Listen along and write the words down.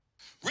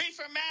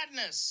Reefer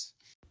Madness!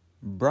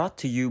 Brought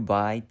to you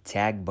by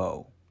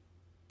Tagbo.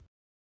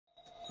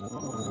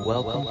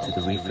 Welcome to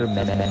the Reefer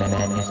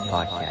Madness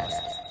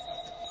podcast.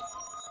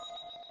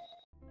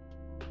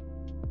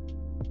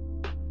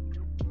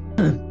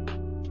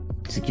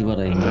 月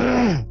払い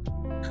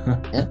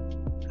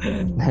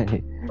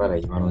何払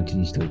い今のうち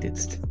にしといてっ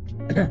つって。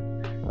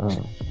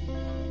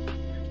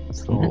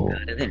そなんかあ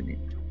れだよね。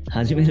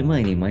始める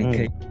前に毎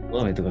回う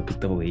ラーメンとか食っ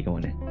た方がいいかも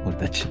ね、俺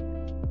たち。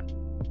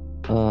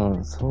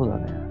そうだ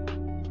ね。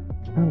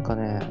なんか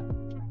ね、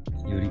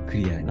よりク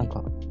リアに。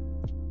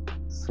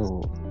そ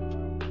う。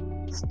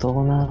スト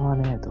ーナーは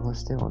ね、どう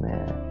してもね、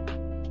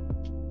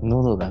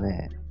喉が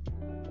ね、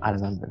あ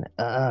れなんだね、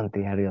って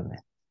やるよ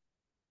ね。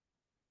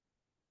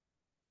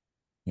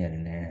やる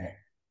ね。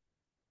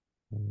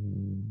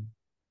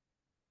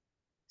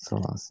そう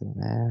なんですよ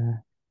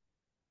ね。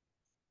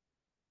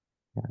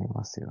やり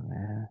ますよ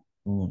ね。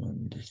そうな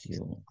んです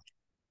よ。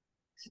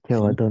今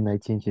日はどんな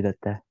一日だっ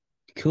た？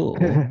今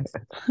日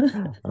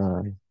う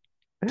ん。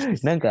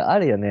なんかあ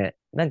るよね。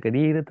なんか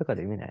リールとか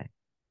で見ない？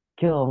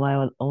今日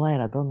お前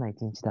らどんな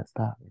一日だっ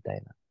たみた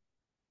い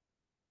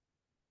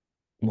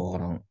な。わか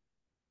らん。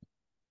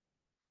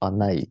あ、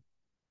ない？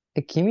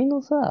君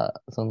の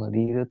さ、その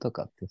リールと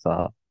かって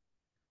さ、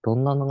ど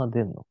んなのが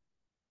出んの？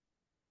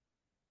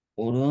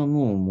俺は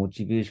もうモ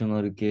チベーショ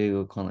ナル系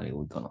がかなり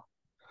多いか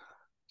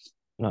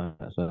な。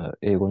それ、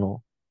英語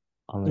の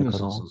アメリカ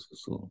の？そうそう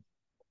そう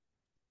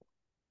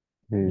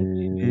そへう。モ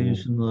チベーえ、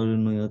ショナル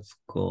のやつ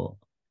か、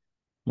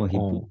まあヒッ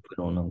プホッうん、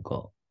プのなん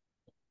か、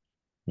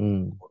う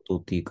ん、音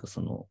っていうか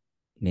その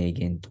名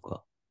言と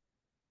か、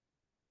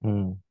う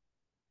ん、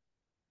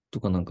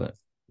なんか、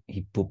ヒ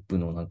ップホップ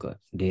のなんか、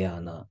レ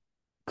アな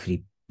クリ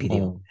ップビ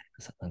デオみたいうん、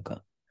なさ、なん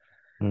か、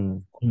う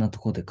ん、こんなと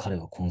こで彼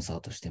はコンサー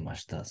トしてま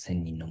した、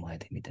1000人の前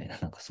でみたいな、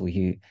なんかそう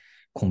いう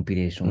コンピ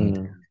レーションみた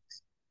いなうん、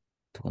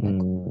とか、うなん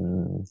か、ん、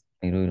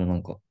いろいろな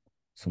んか、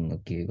そんな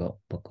系が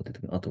ばっか出て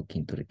くる。あと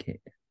筋トレ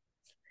系。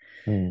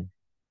うん、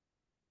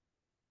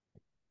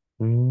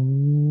う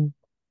ん、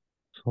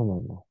そうな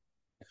んだ。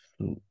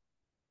そう。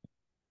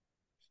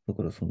だ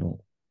からその、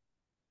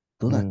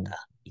どううん。だっ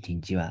た一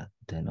日は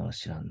みたいなのは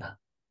知らんな。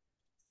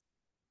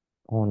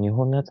日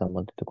本のやつはあん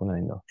ま出てこな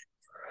いんだ。ああ、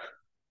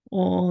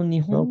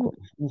日本のなんか、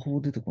方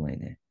法出てこない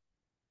ね。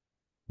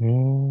うー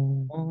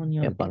ん。たまに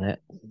あるけど。やっぱ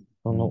ね、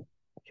そうん。の、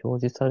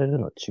表示される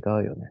の違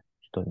うよね。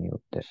人によ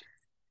って。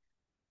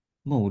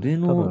まあ、俺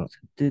の多分、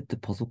設定って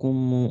パソコ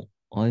ンも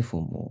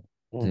iPhone も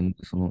うん。全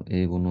部その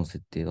英語の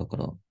設定だか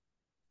ら、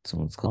そ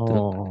の使あってる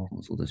アプあ、リ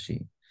もそうだ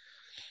し、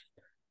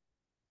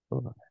そ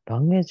うだね。ラ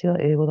ンゲージが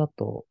英語だ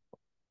と、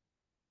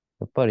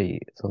やっぱ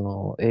り、そ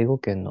の、英語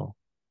圏の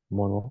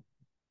もの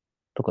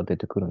とか出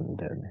てくるん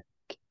だよね。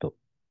きっと。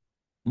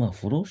まあ、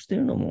フォローして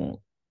るの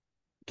も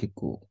結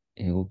構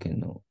英語圏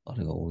のあ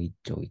れが多いっ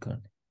ちゃ多いから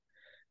ね。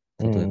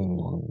う例えば、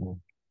まあ、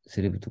ん、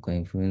セレブとかイ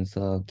ンフルエン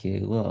サー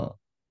系は、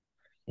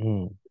う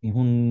ん、日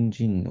本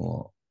人の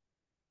は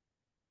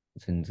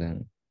全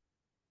然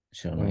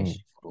知らうん、ない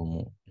し、フォロー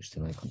もし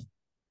てないかな。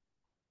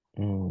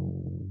う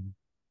ん、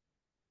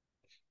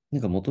な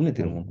んか求め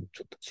てるものうん、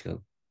ちょっと違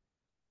う。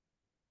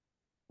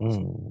う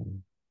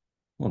ん、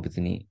まあ別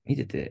に見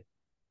てて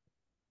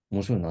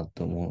面白いなっ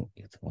て思う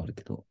やつもある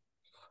けど、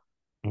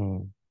う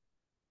ん、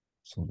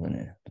そうだ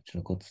ね。どち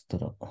らかっつった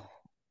ら、ア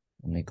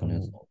メリカうん、の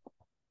やつの。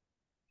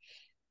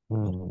う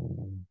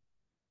ん。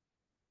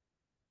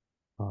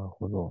なる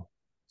ほど。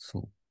そ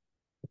う。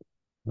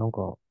なん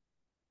か、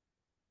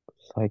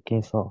最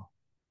近さ、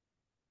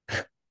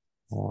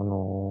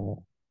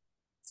の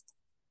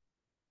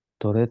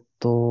ドレッ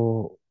ド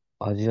を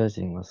アジア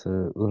人がす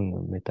る云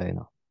々みたい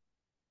な、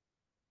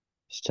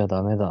しちゃ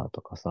ダメだ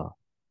とかさ、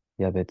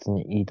いや別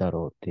にいいだ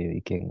ろうっていう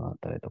意見があっ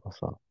たりとか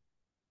さ、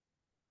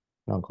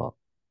なんか、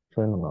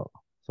そういうのが、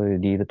そういう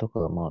リールとか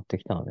が回って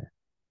きたのね。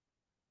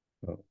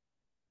うん。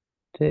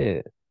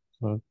で、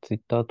そのツイ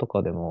ッターと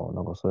かでも、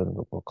なんかそういう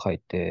のとか書い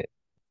て、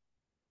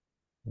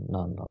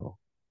なんだろ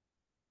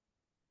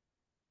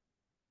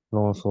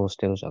論争し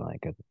てるじゃない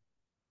けど、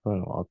そうい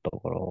うのがあった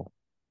から、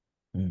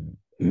うん。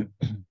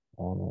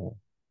あの、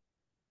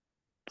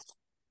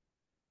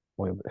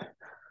おやべ、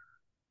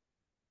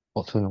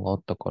そういうのがあ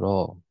ったから、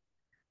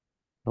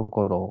だ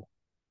から、ま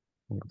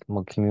あ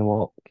まあ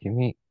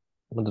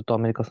ずっとア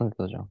メリカ住んで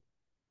たじゃん。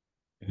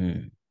う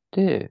ん。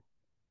で、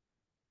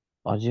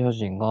アジア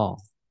人が、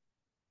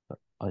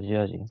アジ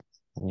ア人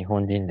日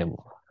本人で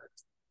も、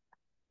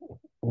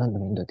なんで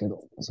もいいんだけ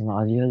ど、その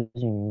アジア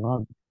人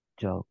が、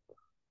じゃあ、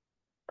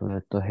ドレ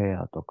ッドヘ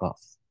アとか、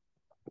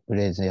ブ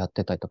レイズやっ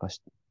てたりとか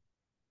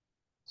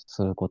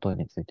すること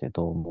について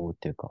どう思うっ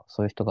ていうか、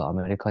そういう人がア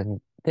メリカに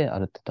で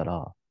歩ってた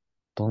ら、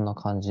どんな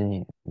感じ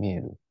に見え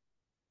る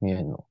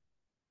の？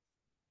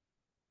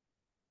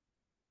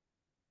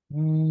うー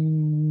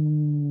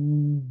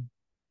ん。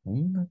こ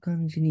んな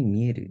感じに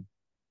見える。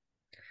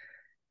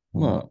う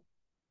ん。まあ、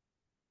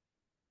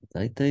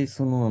大体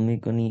そのアメ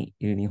リカに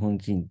いる日本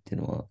人ってい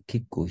うのは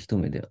結構一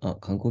目で、あ、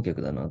観光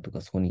客だなと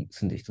か、そこに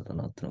住んでる人だ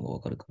なってのがわ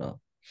かるから、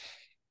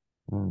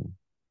うん。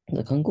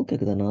観光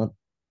客だなっ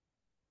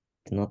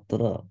てなった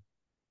ら、あ、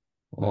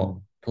う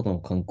ん、ただの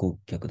観光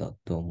客だ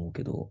とは思う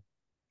けど、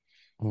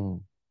うん、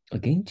あ、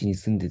現地に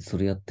住んでてそ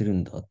れやってる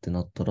んだって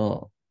なった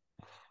ら、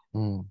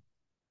うん、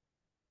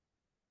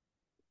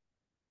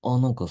あ、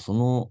なんかそ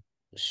の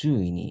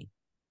周囲に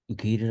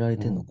受け入れられうん。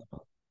てんのかな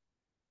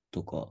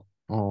とか、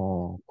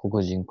おー、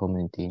黒人コ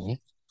ミュニティ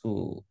に。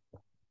そ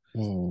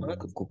う、うん、なん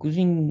か黒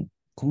人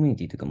コミュニ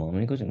ティというか、まあア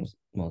メリカ人の、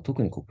まあ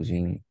特に黒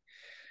人っ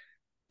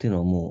ていうの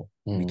はも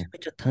うめちゃうん、め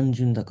ちゃ単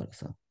純だから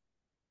さ、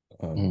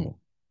うん、例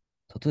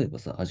えば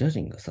さ、アジア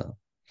人がさ、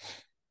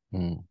う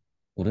ん、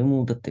俺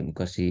もだって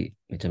昔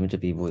めちゃめちゃ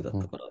b ボーイだっう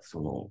ん、たから、ト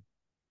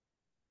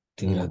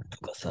ゥーラグうん、と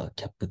かさ、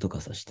キャップと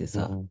かさして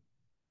さ、うん、う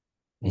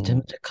めちゃ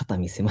めん。ちゃ肩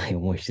身狭い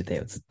思いしてた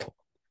よ、ずっと。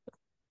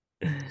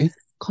え、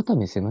肩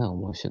身狭い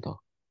思いしてた。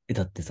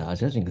だってさ、ア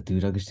ジア人がトゥ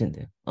ーラグしてん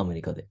だよ、アメ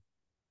リカで。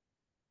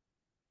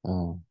う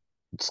ん。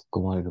突っ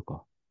込まれる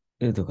か。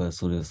だから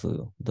それはそう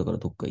よ。だから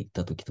どっか行っ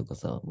た時とか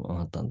さ、マン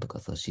ハッタンとか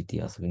さ、シ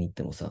ティ遊びに行っ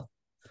てもさ、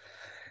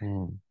う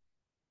ん。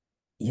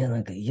いや、な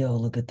んか、Yo,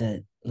 look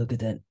at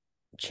that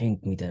chink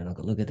みたいな、なん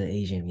か、look at that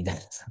Asian みたい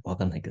なさ、わ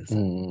かんないけどうん、さ、う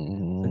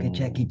look at ん、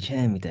Jackie うん。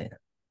Chan みたいな、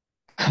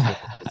そういう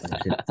こととか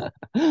しててさ、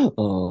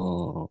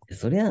うん、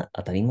そりゃ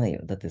当たり前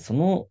よ。だってそ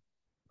の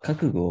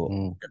覚悟う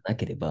ん、がな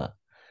ければ、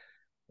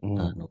うん、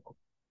あの、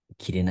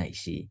切れない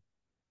し、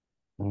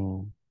う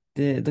ん、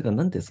で、だから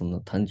なんでそん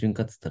な単純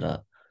かっつった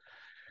ら、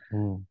う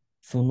ん、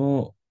そ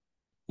の、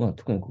まあ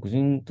特に黒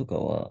人とか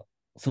は、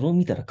それを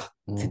見たら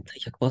うん、絶対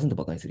100%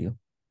バカにするよ。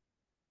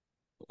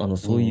う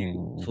そうん、い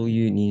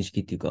う認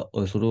識っていうか、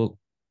それを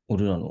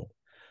俺らの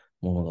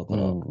ものだか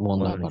ら、うん、もお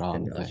前んだから、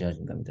何してんだよ、アジアみ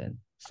たいな。人がみたいな。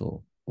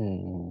そう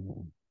ん、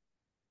う。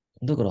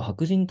だから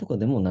白人とか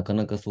でもなか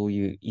なかそう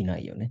いういな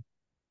いよね。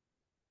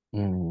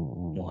うん、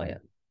うん、もはや。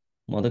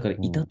まあだから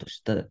いたうん、と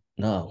した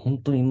ら、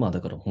本当にまあだ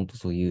から本当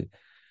そういう、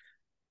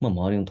まあ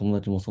周りの友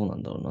達もそうな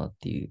んだろうなっ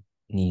ていう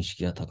認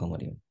識が高ま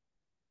るよ。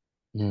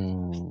う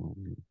ん。受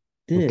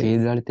けで、入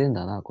れられてん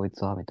だな、こい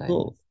つは、みたいな。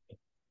そ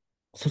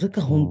う、それ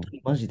かうん、本当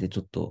にマジでち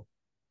ょっと、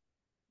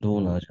ロ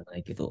ーナーうん、じゃな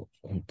いけど、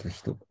本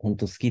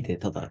当好きで、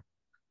ただ、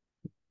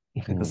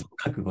なうん、んかそう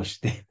覚悟し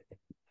て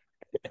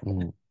う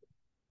ん、うん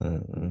う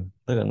ん。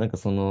だからなんか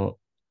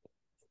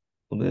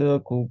俺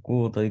は高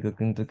校、大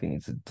学の時に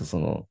ずっと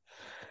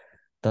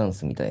ダン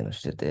スみたいの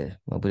してて、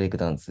まあ、ブレイク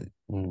ダンス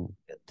うん、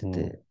やってうん、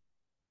て、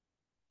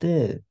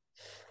で、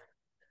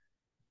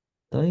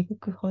大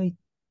学入っ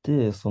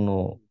て、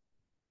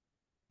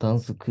ダン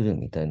スクルー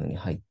みたいのに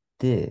入っ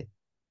て、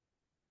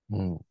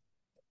うん、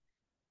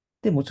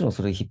で、もちろん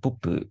それヒップホッ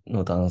プ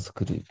のダンス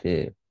クル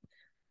ー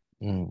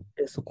うん、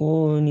で、そ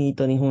こにい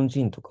た日本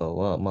人とか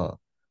は、まあ、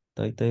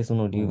大体そ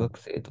のうん、留学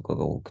生とか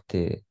が多く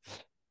て、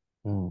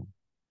うん、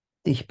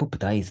で、ヒップホップ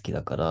大好き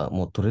だから、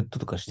もうドレッド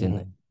とかしてん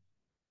のよ。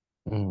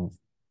うん、うん、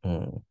う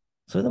ん。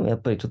それでもや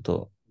っぱりちょっ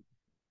と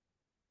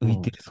浮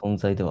いてる存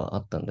在ではあ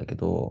ったんだけ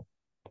ど、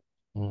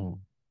うん、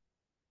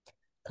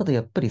ただ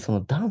やっぱりそ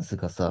のダンス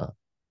がさ、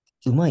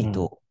上手うん、い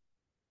と、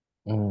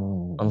う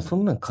ん、そ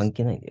んなん関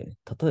係ないんだよね。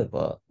例え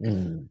ば、う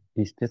ん、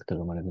リスペクト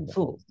が生まれるんだ。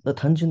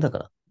単純だか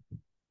ら、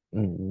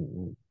うん、う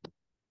ん、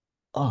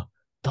あ、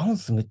ダン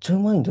スめっちゃ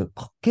上手いんだよ、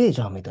かっけえ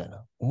じゃん、みたい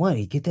な。お前ら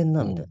いけてん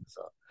な、うん、みたいな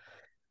さ。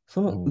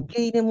その受うん、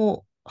け入れ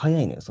も早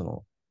いの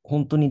よ。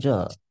本当にじ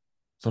ゃあ、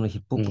そのヒ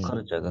ップホップカうん、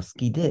ルチャーが好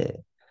き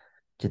で、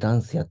じゃあダ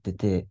ンスやって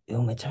て、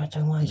めちゃめち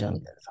ゃ上手いじゃん、み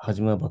うん、たいなさ。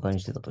初めはバカに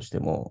してたとして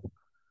も。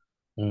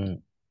う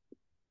ん、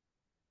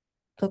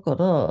だか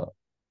ら、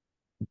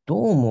ど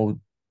う思うっ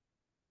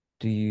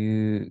て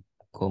いう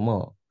か、ま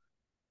あ、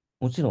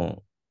もちろ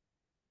ん、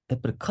やっ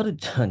ぱりカル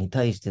チャーに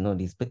対しての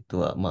リスペクト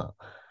は、ま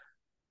あ、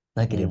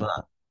なけうん、れ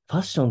ば、ファ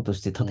ッションと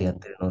してただやっ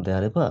てるのであ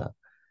れば、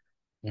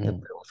うん、やっぱ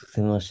りおす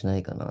すめはしな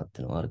いかなっ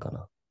ていうのはあるか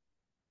な。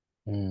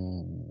う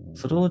ん、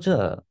それをじ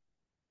ゃあ、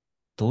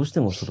どうして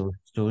もそれを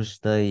主張し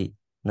たい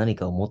何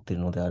かを持ってい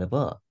るのであれ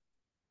ば、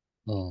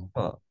うん、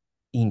まあ、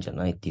いいんじゃ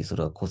ないっていう、そ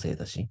れは個性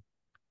だし。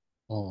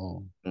う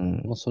ん。う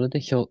ん。もうそれで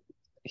表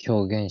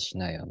現し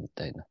ないよ、み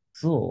たいな。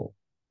そ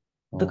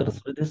う。うん、だから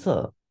それで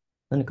さ、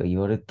何か言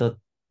われた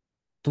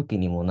時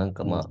にもなん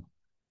かまあ、うん、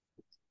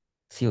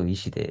強い意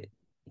志で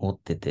持っ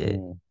てて、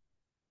うん、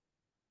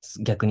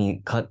逆に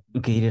受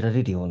け入れら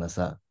れるような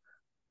さ、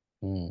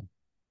うん、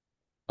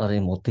あれ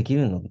に持ってき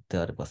るので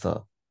あれば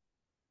さ、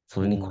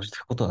それに越しうん、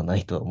たことはな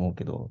いとは思う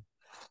けど、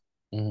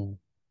うん。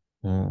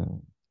う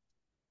ん。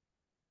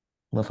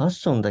まあ、ファッ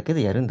ションだけ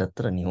でやるんだっ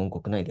たら日本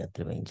国内でやって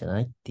ればいいんじゃな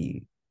いってい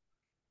う。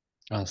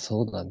あ、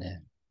そうだ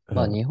ね。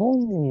まあ、うん。日本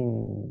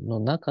の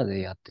中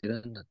でやって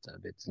るんだったら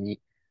別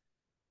に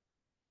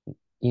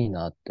いい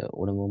なって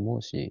俺も思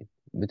うし、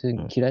別に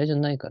うん。嫌いじゃ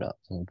ないから、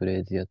そのブ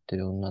レイズやって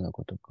る女の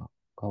子とか、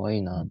可愛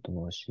いなと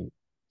思うし。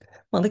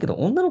まあ、だけど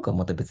女の子は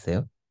また別だ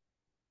よ。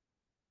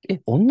え、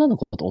女の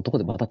子と男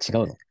でまた違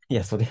うの？い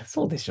や、そりゃ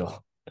そうでし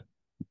ょ。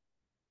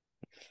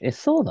え、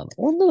そうなの？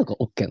女の子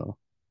OK なの？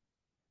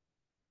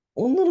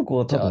女の子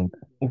はじゃあ、多分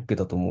OK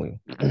だと思うよ。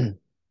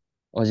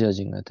アジア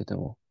人がやってて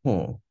も。う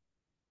ん。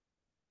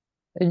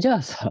え、じゃ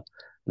あさ、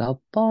ラッ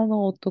パー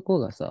の男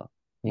がさ、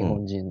日うん。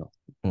本人の、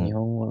うん。日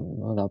本語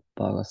のラッ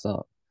パーが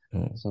さ、う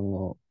ん。そ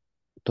の、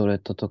ドレ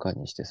ッドとか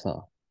にして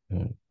さ、う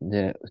ん、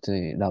で、普通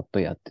にラッ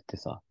プやってて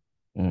さ、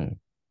うん、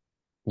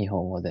日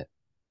本語で。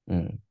う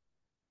ん、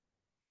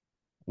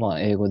まあ、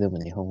英語でも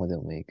日本語で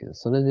もいいけど、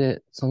それ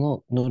で、そ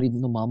のノリ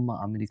のまん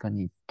まアメリカ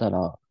に行った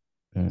ら、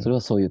うん。それ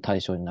はそういう対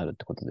象になるっ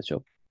てことでし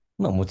ょ？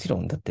まあもちろ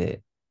ん、だっ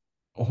て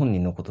本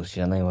人のことを知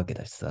らないわけ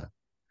だしさ、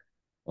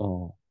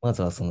うん、ま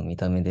ずはその見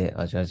た目で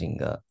アジア人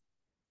が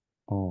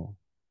うん、あ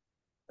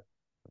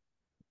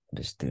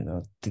れしてるな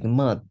っていう、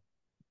まあ、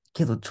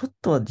けどちょっ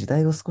とは時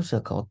代が少し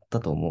は変わった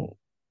と思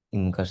う。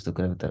昔と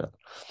比べたら。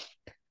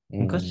う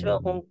昔は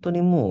ん、本当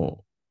に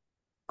もう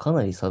か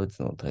なり差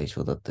別の対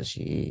象だった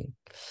し、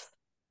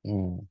う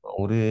ん、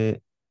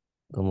俺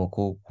がまあ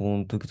高校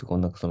の時とか、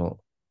なんかその、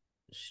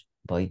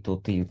バイト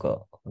っていう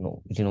か、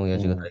うちの親うん、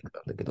父が大工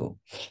なんだけど、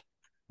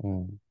う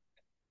ん、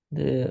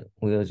で、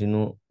親父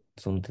の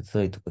その手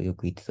伝いとかよ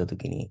く行ってた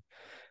時に、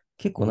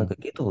結構なんうん、か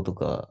ゲトと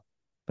か、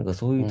なんか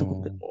そういうとこ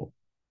ろでうん、も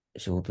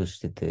仕事し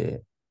て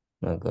て、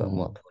なんか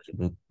まあうん、当時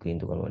ブルックリン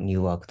とかのニュ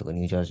ーワークとか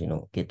ニュージャージー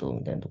のゲト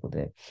みたいなとこ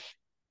で、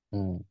う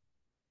ん、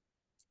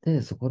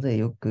で、そこで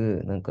よ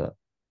くなんか、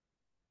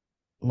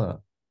ま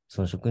あ、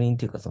その職人っ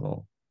ていうかそ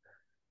の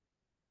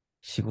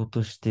仕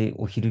事して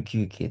お昼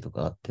休憩と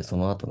かあって、そ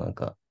の後なん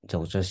か、じゃ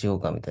あお茶しよう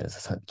かみたいな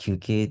休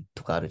憩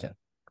とかあるじゃん。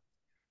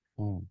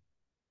うん、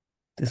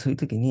で、そういう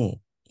時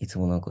に、いつ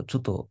もなんかちょ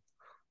っと、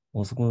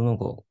あそこでなん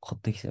か買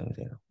ってきたよみ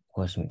たいな、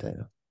お菓子みたい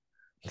な。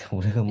で、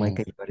俺がうん、毎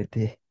回言われ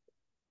て、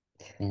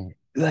うん、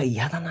うわ、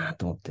嫌だな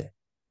と思って。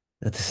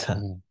だってさ、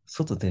うん、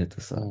外出る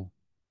とさ、うん、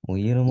もう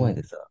家のうん、前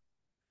でさ、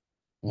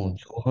もう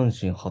上半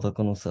身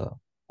裸のさ、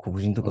黒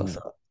人とうん、か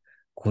さ、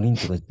5人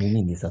とか10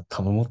人でさ、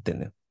頼持ってん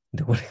のよ。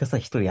で、俺がさ、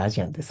一人ア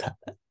ジアンでさ、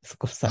そ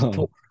こさ、通る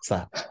と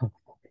さ、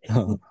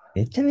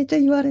めちゃめちゃ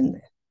言われんの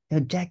よ。い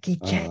やジャッキー・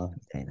チェン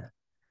みたいな。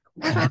う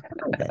わ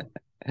ーみたいな。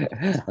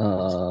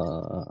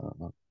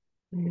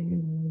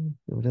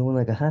俺も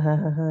なんか、はは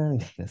ははみ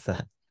たいな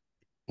さ、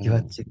うん。ユア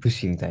ッチプ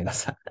シみたいな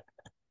さ。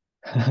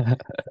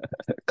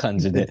感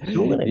じで、し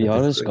ょうがない。だってそれ、や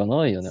るしか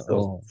ないよね。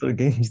そう、それ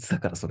現実だ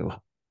から、それ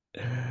は。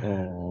う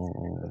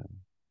ん。う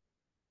ん。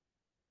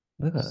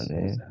だからそう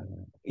ね、だよ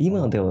ね。う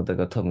今では、ん。だ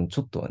から多分ち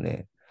ょっとは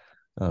ね、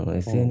うん。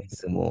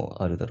SNS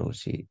もあるだろう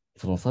し、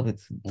その差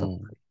別だったうん。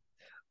り、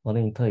あ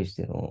れに対し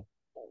ての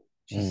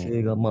姿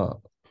勢うん。がま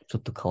あ、ちょ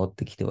っと変わっ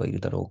てきてはいる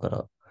だろうか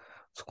ら、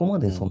そこま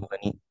でそんうん。な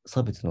に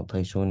差別の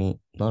対象に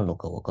なるの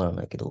かわから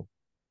ないけど、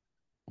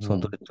その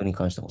ドうん。レッドに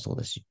関してもそう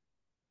だし。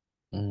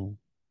うん。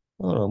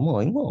だからま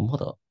あ、今はま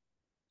だ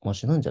マ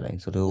シなんじゃない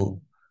それをう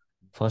ん。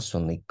ファッショ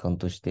ンの一環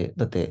として。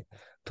だって、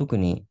特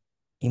に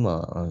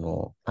今、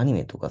アニ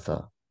メとか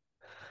さ、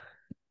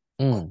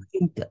黒うん。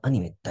人ってアニ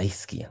メ大好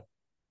きやん。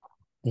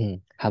う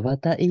ん。羽ば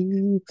た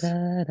いた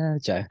ら、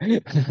じゃあ、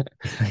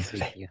何それ。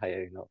最近流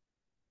行りの。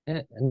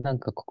なん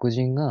か黒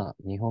人が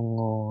日本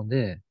語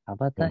で、羽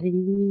ばたうん。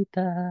い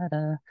た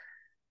ら、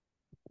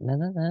な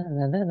なな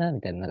ななな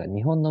みたいな、なんか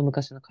日本の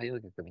昔の歌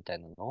謡曲みたい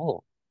なの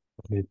を、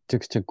めっちゃ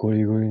くちゃゴ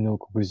リゴリの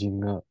黒人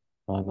が、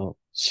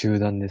集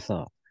団で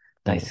さ、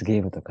うん。ダイスゲ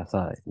ームとか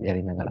さ、や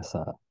りながら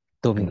さ、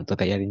ドミノうん。と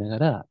かやりなが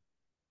ら、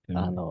うん。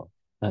あの、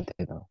なんて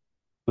いうの、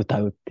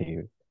歌うってい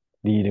う、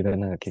リールが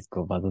なんか結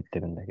構バズって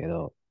るんだけ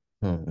ど、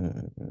うん。う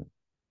ん。うん。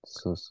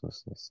そうそう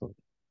そうそ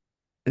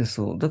う。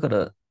そう。だか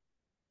ら、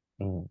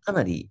うん。か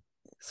なり、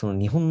その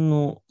日本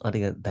のあれ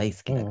が大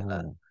好うきだか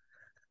ら、んうん。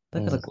だ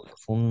うん。からこそ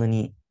そんな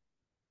に、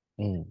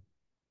うん。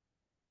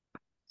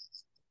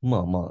ま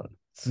あまあ、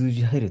通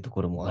じ合えると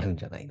ころもあるん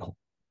じゃないの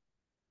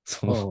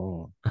そ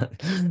の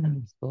うんう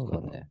ん。そう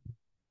だね。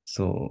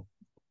そう。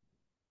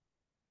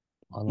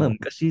まああの、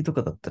昔と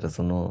かだったら、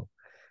その、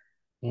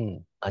う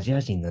ん。アジ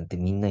ア人なんて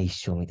みんな一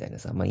緒みたいな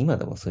さ、まあ今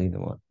でもそういう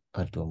のは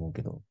あるとは思う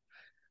けど、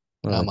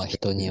なんあ、かチャイまあ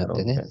人ニーズだによっ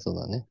てね。ろみたいな。そう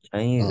だね。チ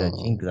ャイニーズはうん。うん。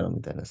ジンクだろ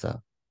みたいな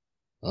さ、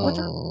うおばち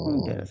ゃん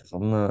みたいん。なさ、そ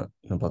んな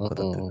のばっか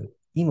だったけど、うん。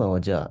今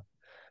はじゃあ、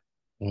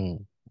う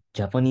ん。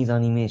ジャパニーズア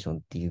ニメーション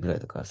っていうぐらい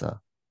だから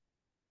さ、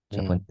ジ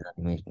ャパニーうん。ズア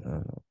ニメーショ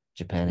ン、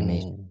ジャパンアうニメ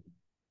ーション。ん。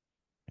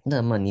だか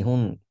らまあ日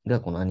本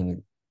がこのアニメ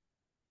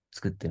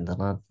作ってんだ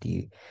なって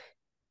いう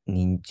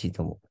認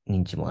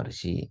知もある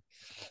し、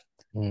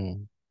う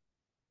ん。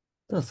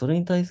ただそれ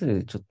に対す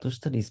るちょっとし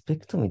たリスペ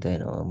クトみたい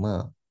なのはま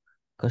あ、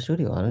昔よ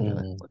りはあるんじゃ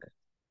ないのうん。かね。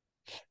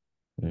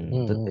うう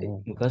ん。ん。だってう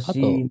ん。あと、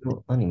昔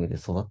のアニメで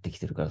育ってき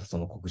てるからさ、そ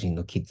の黒人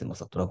のキッズも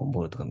さ、ドラゴン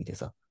ボールとか見て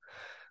さ。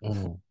う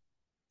ん。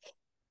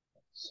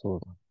そう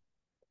だ。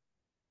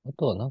あ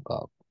とはなん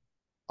か、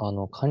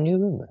韓流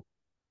ブーム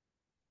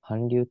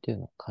韓流っていう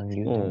の韓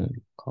流っていうのうん、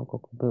韓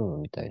国ブーム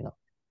みたいな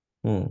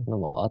うん、の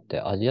もあって、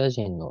アジア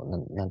人の、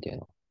なんていう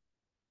の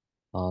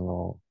あ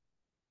の、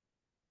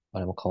あ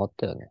れも変わっ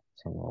たよね。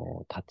そ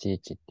の、立ち位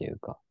置っていう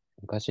か。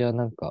昔は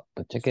なんか、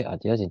ぶっちゃけア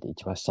ジア人って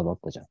一番下だっ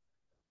たじゃん。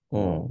う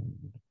もう、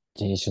ん。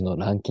人種の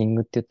ランキン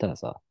グって言ったら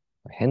さ、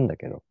変だ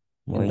けど、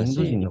まあ、イン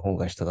ド人変だし、の方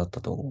が下だっ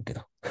たと思うけ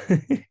ど。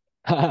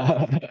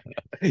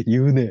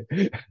言うね。い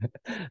やいや、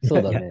そ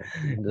うだね。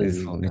インド人、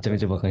そう、めちゃめ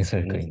ちゃ馬鹿にさ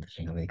れるから、インうん、ド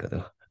人、アメリカで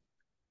は。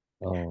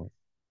うん。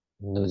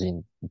インド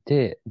人い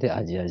て、で、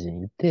アジア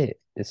人いて、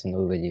で、そ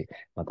の上に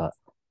また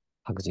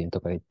白人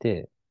とかい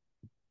て、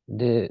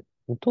で、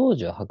当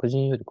時は白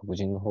人より黒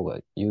人の方が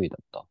優位だ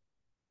った。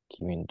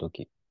君の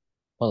時。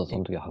まだそ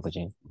の時は白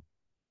人。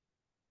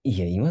い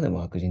や、今でも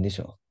白人でし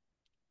ょ。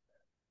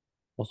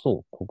あ、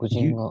そう、黒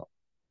人ゆ、が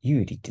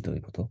有利ってどうい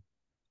うこと？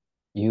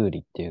有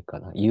利っていう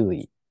かな、優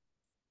位。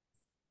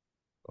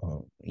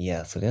うん。い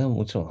や、それは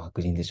もちろん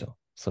白人でしょ。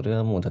それ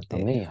はもうだっあ、て、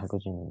メイン白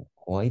人。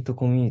ホワイト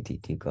コミュニティっ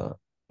ていうか、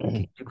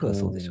結局うは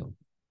そうでしょ。ん、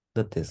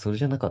だってそれ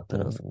じゃなかった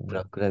ら、うん、ブ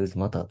ラック・ライブズ・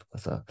マターとか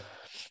さ、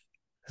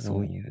うそ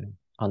ういうん。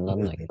あ、なん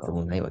ムーブメントないか。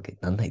もないわけ、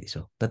なんないでし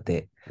ょ。だっ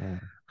て、う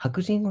ん。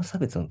白人は差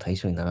別の対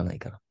象にならない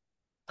から。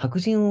白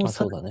人をあ、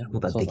差そうだね。別するこ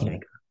とはそうだね。できない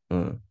から。う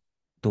ん。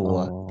どうう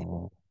あって。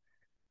ん、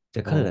じ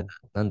ゃあう彼らがん、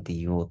なんて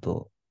言おう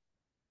と、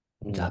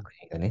うん、じゃあ白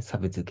人がね、差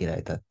別受けら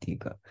れたっていう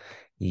か、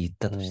言っ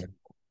たうん、としても、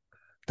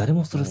誰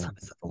もそれを差うん、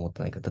別だと思っ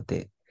てないから。だっ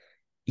て、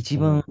一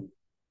番うん、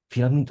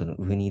ピラミッドの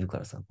上にいるか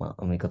らさ、ま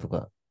あアメリカと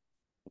か、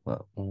ま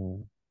あう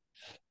ん、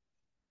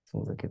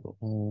そうだけど。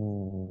う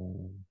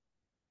ん。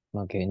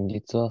まあ現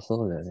実は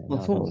そうだよね。まあ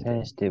なんかそうなんだよ。セ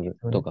ンシティブ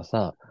実はね。とか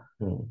さ、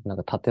うん。な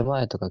んか建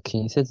前とか気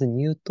にせず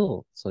に言う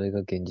と、それ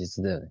が現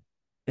実だよね。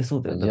そ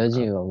うだよ。アジア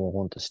人はもう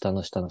ほんと下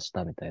の下の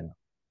下みたいな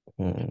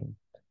うん。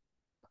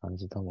感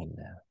じだもんね。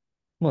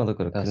まあだ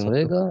からだからそ車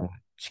れが、とかの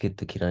チケッ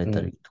ト切られうん、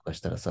たりとか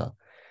したらさ、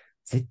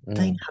絶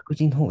対にうん。白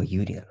人の方が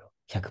有利なの。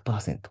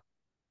100%。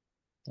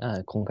あ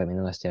あ、今回見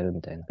逃してやる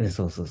みたいな。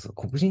そうそうそう。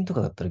黒人と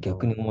かだったら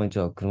逆にうん、お前じ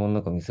ゃあ車の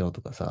中見せろ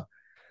とかさ、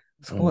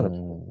そうこまで行っ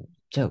ん、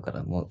ちゃうか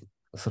ら、も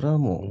う、それは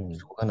もうしう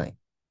ん、ょうがない。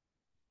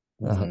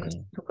う白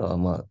人ん、とかは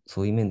まあ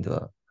そういう面で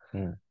はう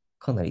ん、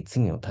かなり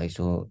罪の対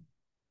象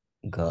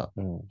が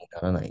うん、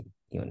ならない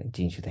よね。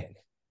人種だよ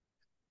ね。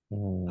う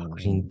ん、白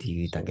人って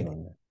いうだけで。そうだ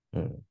ね。う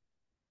ん。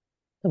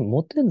でも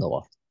モテんの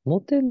は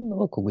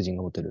黒人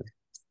がモテる。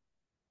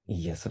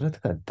いや、それはだ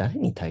から誰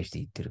に対して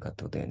言ってるかっ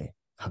てことだよね。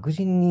白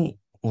人に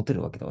モテ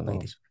るわけではうん。ない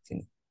でしょ、別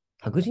に。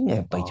白人には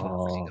やっぱ一番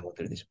白人があモ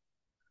テるでしょ。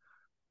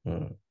う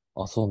ん。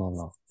あ、あ、そうなん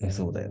だ。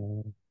そうだよ。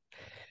ん。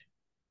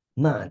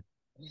まあ、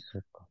そ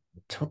っか。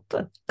ちょっと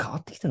は変わ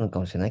ってきたのか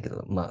もしれないけ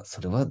ど、まあ、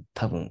それは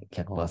多分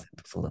うん。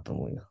100%そうだと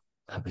思うよ。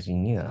白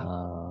人には、だか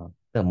ああ、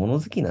ら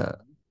物好きな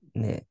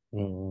ね、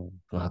うんう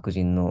ん。その白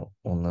人の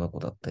女の子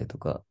だったりと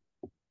か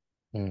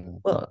う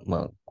ん。は、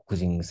まあ、黒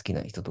人好き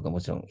な人とか、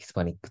もちろんヒス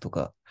パニックと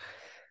か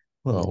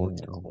うんは多い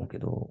とうんうん。思うけ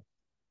ど、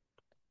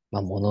ま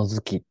あ、物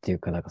好きっていう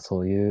か、なんか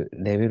そういう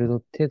レベル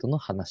の程度の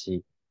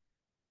話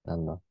な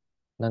んだ。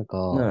なんか、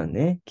まあ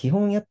ね、基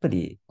本やっぱ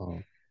りう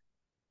ん、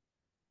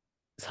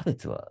差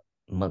別は、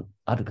まあ、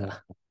あるうん。か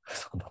ら、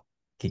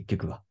結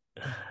局は。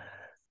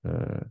う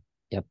ん。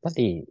やっぱ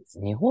り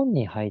日本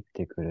に入っ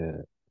てく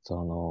る、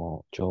そ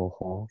の情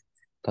報、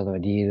例えば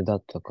リールだ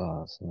と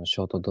か、そのシ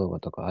ョート動画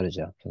とかある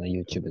じゃん。その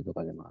YouTube と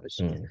かでもある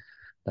し。うん。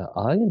だから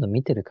ああいうの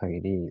見てる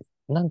限り、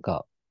なん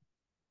か、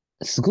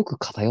すごく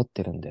偏っ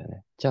てるんだよ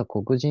ね。じゃあ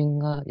黒人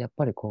がやっ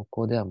ぱり高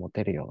校ではモ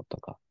テるよと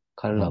か、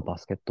彼らはうん。バ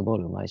スケットボー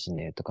ル上手いし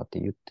ねとかって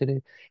言って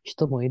る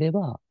人もいれ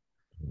ば、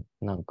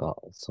なんか、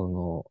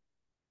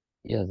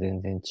いや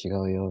全然違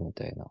うよみ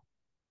たいな、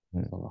う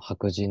ん。その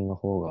白人の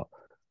方が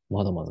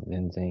まだまだ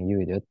全然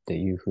優位だよって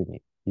いうふう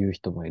に言う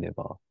人もいれ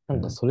ば、なうん。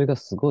んかそれが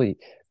すごい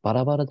バ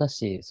ラバラだ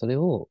し、それ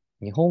を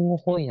日本語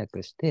翻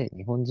訳して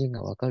日本人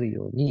がわかる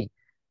ように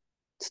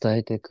伝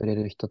えてくれ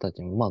る人た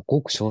ちも、まあ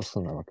ごく少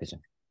数なわけじゃ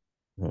ん。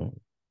うん。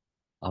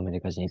アメ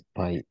リカ人いっ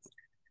ぱい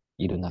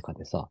いる中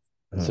でさ、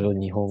それをう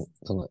ん。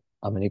その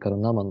アメリカの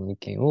生の意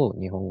見を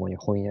日本語に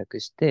翻訳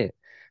して、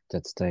じゃ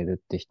あ伝え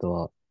るって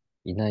人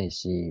いない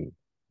し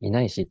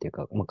っていう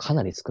か、まあ、か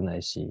なり少な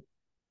いし、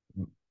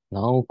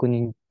何億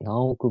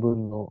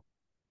分の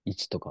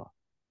1とか、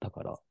だ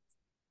から、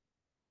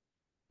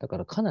だか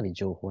らかなり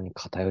情報に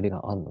偏り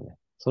があるのね。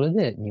それ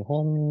で日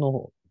本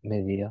の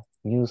メディア、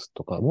ニュース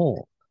とか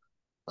も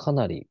か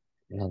なり、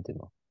なんていう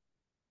の、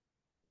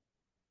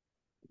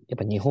やっ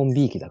ぱ日本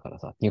びいきだから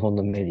さ、日本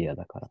のメディア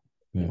だから。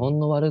日うん。本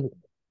の悪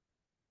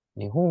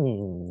日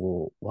本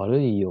を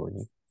悪いよう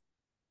に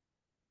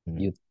うん。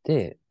言っ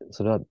て、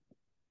それは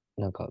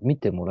なんか見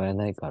てもらえ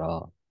ないか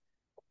ら、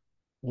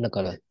だ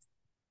から、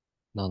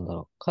なんだ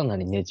ろう、かな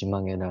りねじ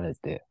曲げられ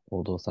て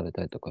報道され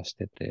たりとかし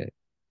てて、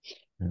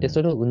で、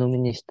そうん。れを鵜呑み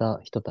にした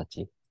人た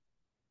ち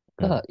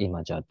うん。が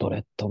今じゃあドレ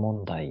ッド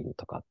問題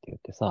とかって言っ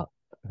てさ、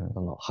うん。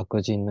その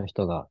白人の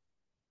人が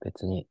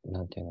別に、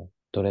なんていうの、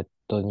ドレッ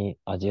ドに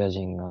アジア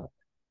人が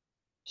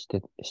し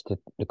て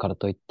るから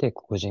といって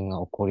黒人が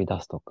怒り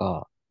出すと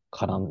か、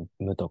絡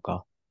むと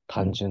か、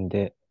単うん。純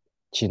で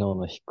知能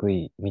の低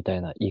いみた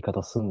いな言い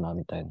方すんな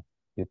みたいな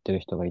言ってる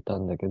人がいた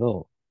んだけ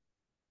ど、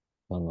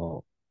あ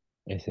の、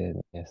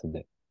SNS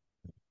で。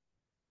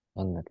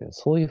なんだけど、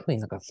そういうふうに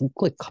なんかすっ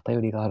ごい偏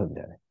りがあるん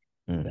だよね。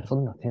いや、うん。そ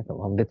んなセンス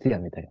万別や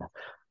みたいな。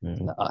うん。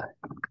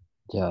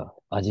じゃあ、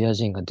アジア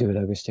人がドゥー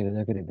ラグしてる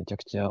だけでめちゃ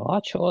くちゃ、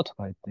あちょーと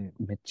か言って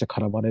めっちゃ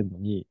絡まれるの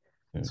に、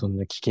うん。そん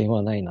な危険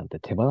はないなんて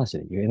手放し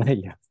で言えな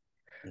いやん。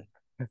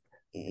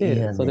いで、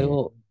やね、それ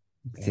を、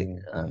う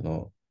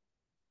ん、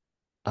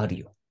ある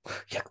よ。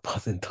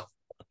100%。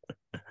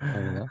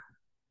何が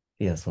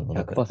いや、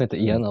だから、100%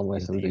嫌な思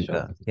いっするでしょ。てい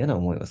うか、嫌な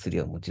思いはする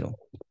よ、もちろん。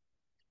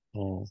う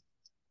ん。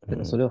で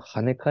もそれを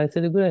跳ね返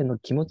せるぐらいの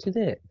気持ち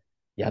で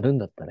やるん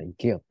だったら行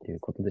けよっていう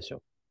ことでし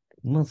ょ。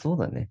まあそう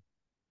だね。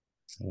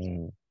う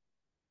ん。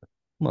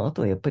まああ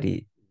とはやっぱ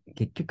り、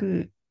結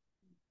局、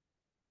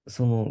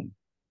その、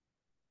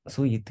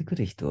そう言ってく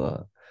る人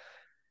は、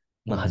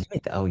まあうん。初め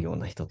て会うよう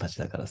な人たち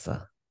だから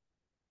さ。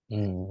う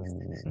ん。うん。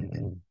だか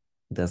うん。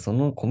らそ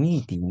のコミュ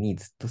ニティに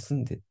ずっと住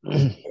んで、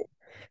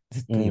ず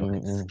っうん。と言われ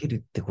うん。続ける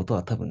ってこと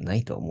は多分な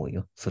いと思う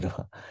よ。それ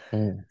は。う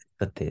ん。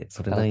だって、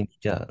それなだ、りに、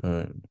じゃあ、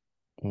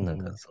なん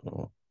かう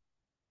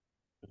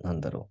ん。なん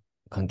だろ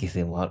関係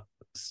性も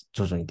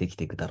徐々にでき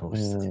ていくだろうう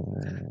しさ。ん。う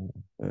ん。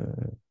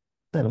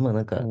だからまあ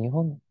なんか、日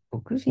本、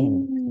黒うん。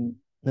人、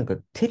なんか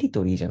テリ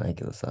トリーじゃない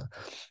けどさ、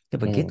や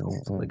っぱうゲトも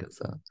そうだん。けど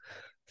さ、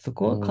そ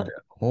こうは彼ん。ら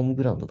のホーム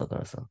グラウンドだか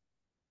らさ、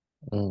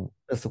うん。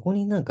そこ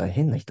になんか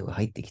変な人が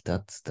入ってきた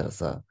っつったら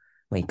さ、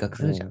まあ威嚇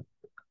するじゃん。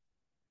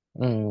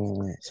うん。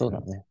うん。そううん。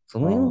だね。そ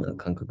ああ。のような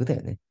感覚だ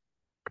よね。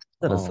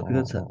たああ。だそれ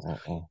がさ、ああ。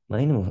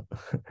前にも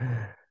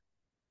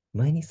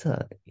前に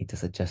さ、言った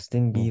さ、ジャステ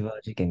ィン・うん。ビーバ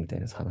ー事件みたい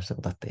なさ話した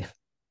ことあったよ。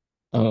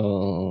う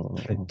ん。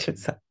めっうん。ちゃ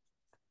さ、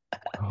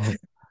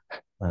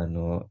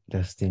ジ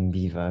ャスティン・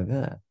ビーバー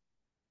が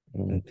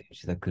うん。運転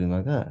してた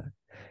車が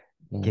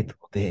ゲうん。ト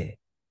で、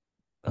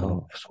う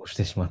ん。負傷し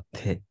てしまっ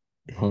て、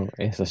うん。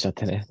演奏しちゃっ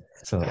てね。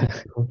そう、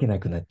動けな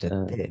くなっちゃっ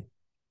うん。て、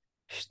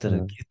そしたら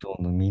ゲうん。ト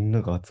のみん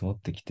なが集まっ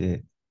てき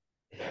て、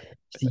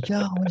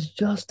Yo, it's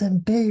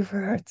Justin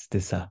Bieber! っつって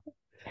さ、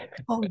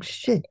Oh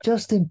shit,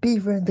 Justin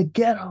Bieber in the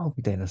ghetto!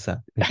 みたいな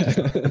さ、めっち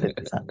ゃ叫ばれ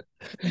てさ、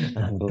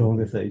動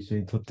画さ、一緒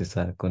に撮って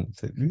さ、今度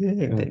さ、うえーみ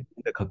たいな、うん。みん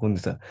な囲ん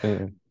でさ、う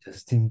ん。ジャ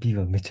スティン・ビー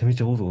バーめちゃめ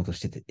ちゃおどおどし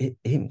てて、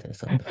みたいな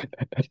さ、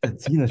そしたら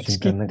次の瞬仕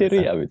切っ間なんかさ、て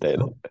るやん、みたい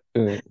な。そ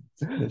ううん。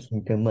次の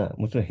瞬間、まあ、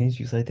もちろん編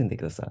集されてんだ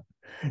けどさ、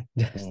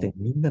ジャスティンう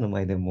ん。みんなの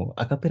前でもう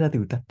アカペラで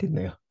歌ってん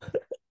のよ。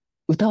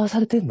歌わさ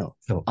れてんの？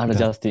そう、あの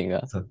ジャスティン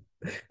が。そう。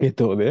ゲ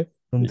トで。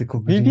ほんで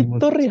黒ビビっ人も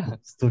とるやん。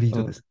ストリーう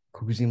ん。トです。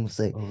黒人も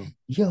さ、うん。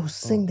Yo, うん。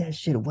sing that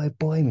shit, white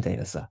boy! みたい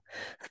なさ。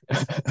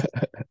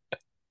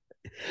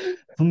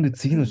そんで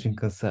次の瞬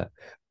間さ、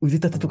腕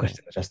立うん。てとかして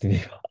るの、ジャスティン・ビ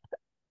ーバ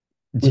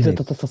ー。地面。腕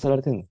立てさせら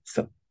れてんの？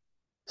そう。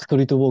スト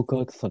リートウォーク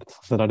アウトさ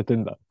せられて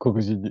んだ。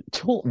黒人に。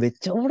めっ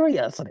ちゃおもろい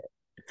やん、それ。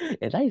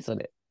何そ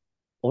れ。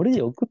俺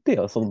に送って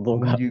よ、その動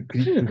画。こういうク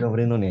リップが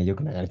俺のね、よ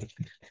く流れてき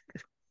てる。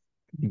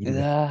う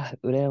わ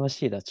ぁ、羨ま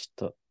しいな、ち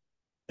ょっ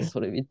と。そ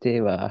れ見て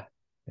えわ。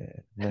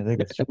まあ、だ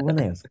からしょうが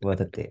ないよ、そこは。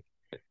だって、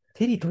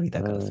テリトリー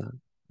だからさ。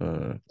うん。う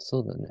ん。そ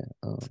うだね。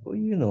うん。そう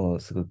いうのを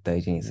すごく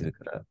大事にすうん。る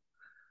から、い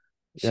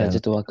や、知らないちょ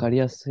っとわかり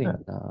やすいか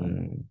ら、うな。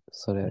ん。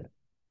それ。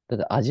だっ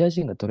てアジア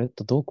人がドレッ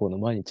ド同行の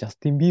前にジャス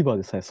ティン・ビーバー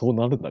でさえそう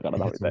なるんだから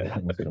な、みたいな。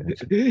もちろん、も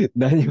ちろん。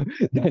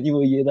何も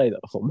言えないだ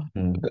ろ、そんな。う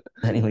ん。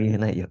何も言え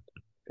ないよ。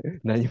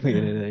何も言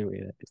えない、何も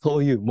言えない。そ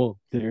ういうもんっ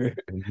ていう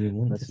そういう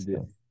もんで話で。す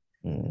よ。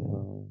うん。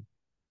うん、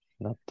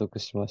納得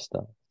しまし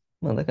た。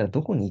まあ、だから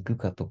どこに行く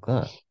かと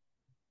か、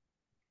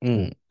うん、う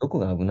ん。どこ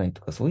が危ない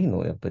とか、そういうの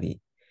をやっぱ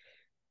り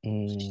う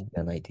ん。知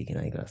らないといけ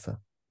ないからさ。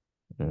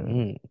うん。う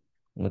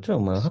ん。もちろ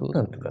んマンハッタそう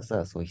だね。ンとか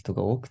さ、そういう人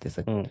が多くて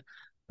さ、うん。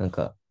なん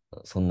か、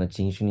そんな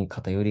人種に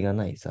偏りが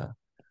ないさ、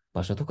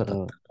場所とかうん。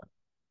だったら、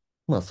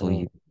まあうん。そう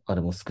いう、あ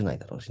れも少ない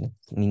だろうしね。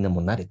みんな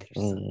もう慣れてる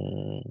うしさ。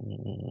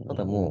た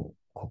だん。も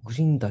う、黒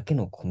人だけ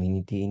のコミュ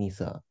ニティに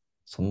さ、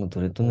そんなど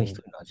れとうん。の一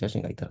人のアジア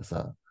人がいたら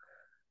さ、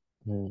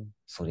うん。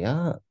そり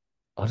ゃ、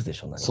あるで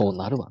しょ、何か。そう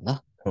なるわ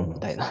な。うん。み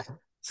たいな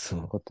そ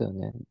ことよ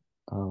ね。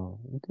う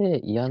ん。で、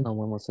嫌な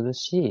思いもする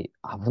し、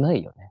危な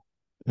いよね。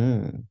う。う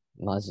ん。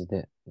マジ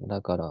で。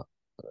だから、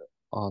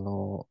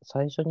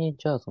最初に、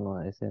じゃあそ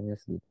の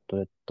SNS でド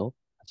レッド、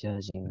アジア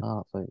人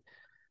が、そういう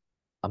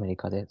アメリ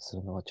カです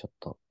るのはちょっ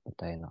と、み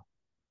たいな、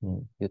う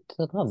ん。言って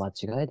たのは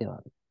間違いで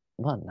は、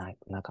まあ、な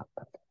かっ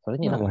た。それ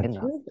にまあ、間違い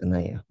なんか変な、じゃ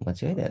ないよ。間違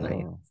いではない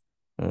よ。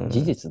うん、うん。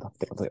事実だっ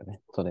てことよ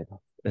ね、それが。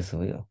そ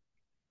うよ。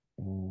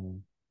うん、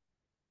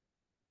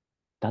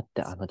だっ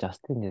てあのジャ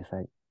スティンで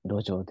さえ、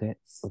路上で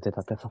腕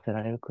立てさせ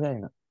られるくらい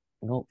の、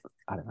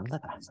あれなんだ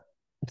から。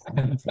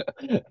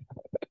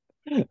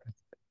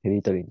テ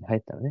リトリーに入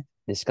ったらね。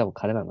で、しかも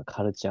彼らの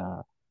カルチャ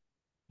ー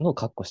の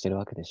格好してる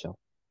わけでしょ。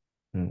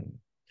うん。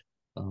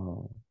う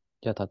ん。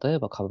じゃあ、例え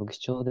ば歌舞伎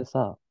町で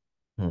さ、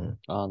うん。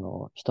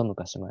一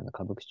昔前の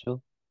歌舞伎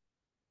町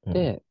うん。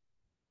で、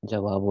じゃ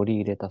あ和彫り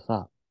入れた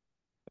さ、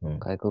うん。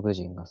外国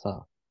人が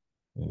さ、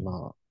うん。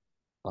ま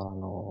あ、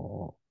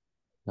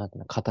なんてい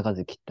うの、肩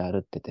風切って歩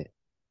ってて、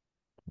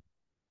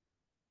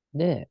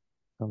で、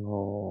じ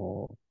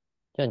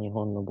ゃあ日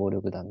本の暴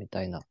力団み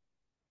たいな、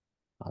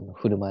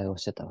振る舞いを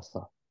してたら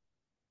さ、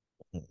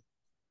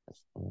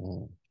う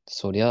ん、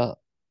そりゃ、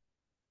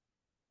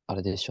あ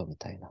れでしょ、み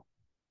たいな。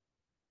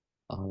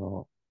あ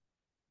の、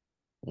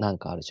なん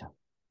かあるじゃん。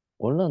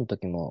俺らの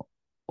時も、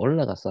俺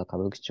らがさ、歌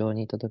舞伎町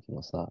にいた時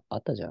もさ、あ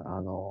ったじゃん。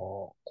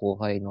後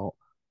輩の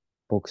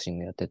ボクシン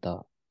グやって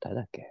た、誰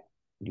だっけ？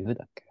竜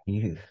だっけ？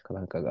いる。か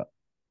なんかが、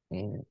う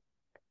ん、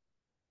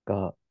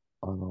が、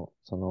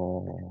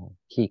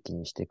ひいき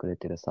にしてくれ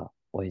てるさ、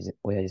親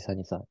父さん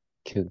にさ、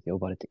急に呼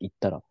ばれて行っ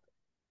たら、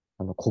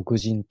黒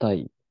人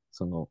対、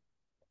その、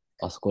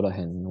あそこら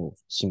辺の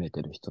占め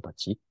てる人た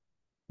ち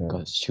うん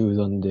が集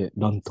団で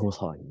乱闘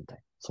騒ぎみたい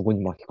な。そこ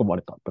に巻き込ま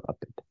れたとかっ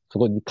て言って、そ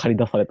こに駆り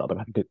出されたと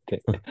かって言っ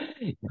て、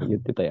言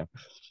ってたやん。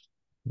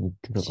言っ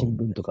てたかも。新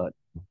聞とか、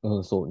う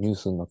ん、そう、ニュー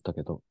スになった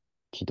けど、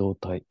機動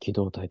隊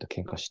と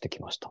喧嘩してき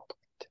ましたとか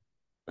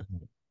言っ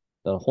て。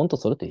だから本当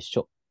それと一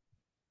緒。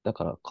だ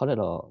から彼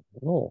らの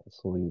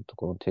そういうと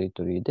ころのテリ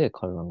トリーで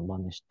彼らの真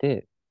似し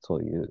て、そ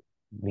ういう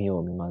見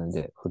よう見まね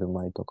で振る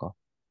舞いとか、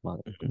まあ、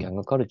ギャン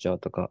グカルチャー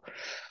とか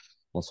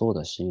もそう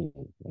だし、い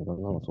ろ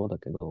んなのもそうだ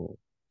けど、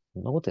そ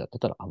んなことやって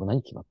たら危ない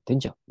に決まってん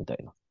じゃん、みたい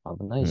な。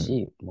危ない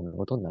し、揉め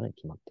事になるに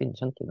決まってん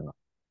じゃんっていうのが、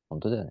本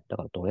当だよね。だ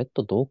からドレッ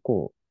ド同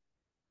行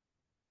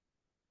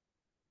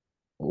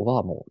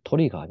はもうト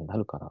リガーにな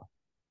るから、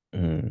う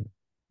ん。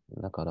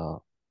だか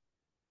ら、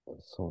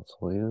そ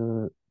うい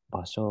う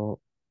場所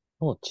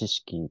の知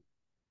識、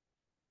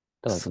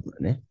だからそうだ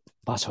ね。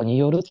場所に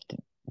よるっ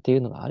てい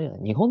うのがあるよ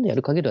ね。日本でや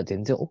る限りは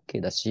全然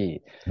OK だ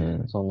し、う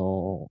ん。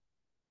そ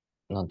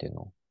の、なんていう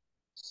の、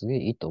すげえ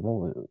いいと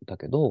思うんだ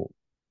けど、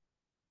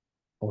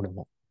俺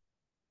も。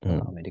ただ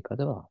アうん。メリカ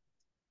では、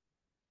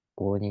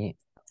郷に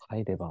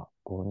入れば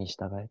郷に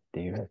従えっ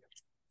ていう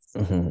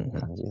うん。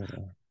感じよね。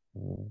う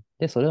ん、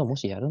で、それをも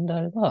しやるんで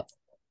あれば、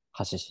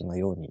ハシシの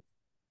ように、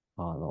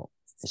あの、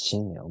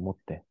信念を持っ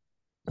て、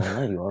そん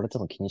なの言われて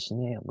も気にし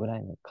ねえよぐら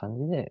いの感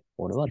じで、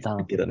俺はダン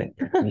スけどね。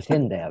見せ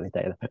んだよ、み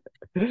たいな。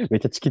めっ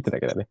ちゃチキってた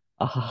けどね。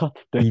あははっ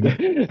て言ビビ、っ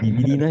て。ビ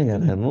ビりな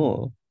がら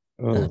も、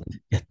うあのん。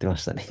やってま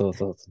したね。そう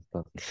そうそうそ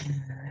う。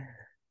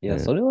いや、うん。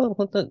それは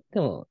本当に、で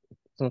も、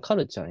そのカ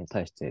ルチャーに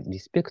対してリ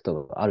スペク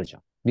トがあるじゃ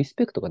ん。リス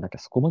ペクトがなきゃ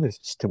そこまで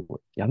して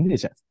もやんねえ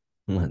じゃ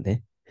ん。まあ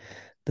ね。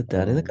だって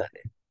あれだうん。から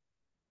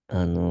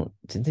ね。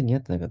全然似合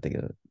ってなかったけ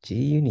ど、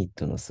G ユニッ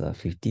トのさ、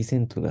50セ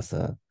ントが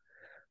さ、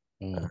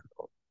あの うん。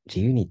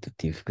G ユニットっ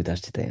ていう服出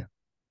してたやん。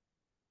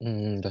う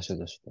ん、出して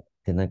出して。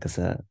で、なんか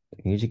さ、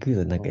ミュージックビ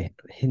デオでなんかうん。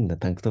変な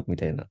タンクトップみ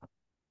たいな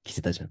着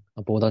てたじゃん。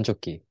あ、防弾チョッ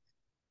キ。い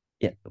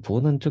や、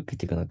防弾チョッキっ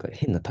ていうかなんか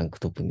変なタンク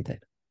トップみたい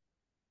な。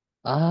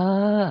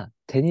ああ、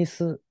テニ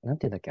ス、なん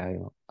て言うんだっけ、ああいう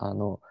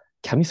の。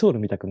キャミソール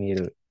みたく見え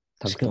る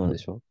タンクしかも、トップ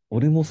でしょ？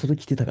俺もそれ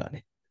着てたから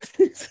ね。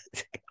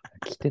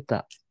着て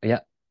た。い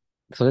や、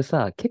それ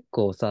さ、結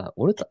構さ、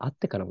俺と会っ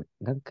てからも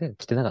何回か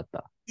着てなかっ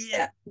た？い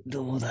や、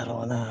どうだ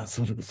ろうな。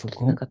そこ、着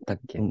てなかったっ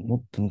け？も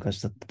っと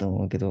昔だったと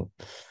思うけど、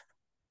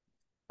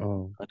う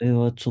ん。あれ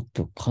はちょっ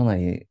とかな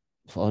り、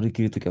歩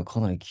けるときはか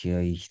なり気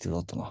合い必要だ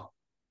ったな。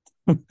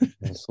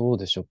そう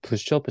でしょ。プッ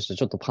シュアップして、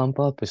ちょっとパン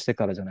プアップして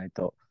からじゃない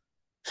と、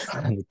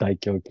大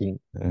胸筋。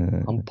う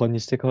ん。パンパンに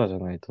してからじゃ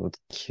ないと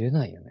消え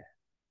ないよね。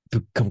ぶ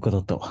っかぶかだ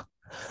ったわ。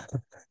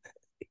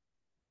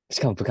し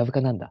かもブカブ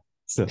カなんだ。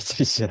そう。ピチ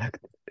ピチじゃなく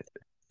て。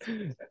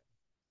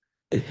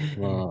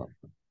ま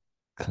あ、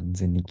完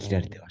全にう切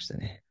られてました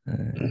ね。うん。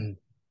ん。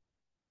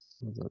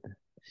そうだね。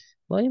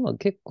まあ今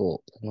結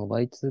構、その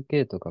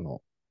Y2K とか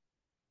の、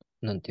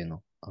なんていう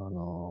の、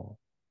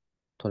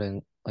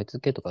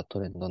Y2K とかト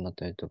レンドになっ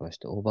たりとかし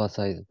て、オーバー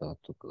サイズと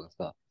かが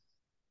さ、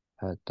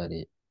流行った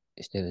り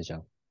してるじゃ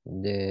ん。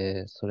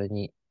で、それ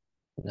に、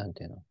なん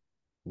ていうの、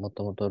も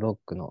ともとロッ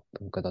クの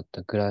文化だっ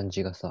たグラン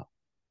ジがさ、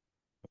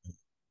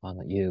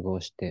融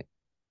合して、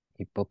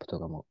ヒップホップと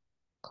かも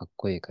かっ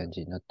こいい感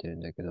じになってるん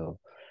だけど、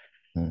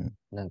うん。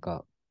なん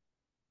か、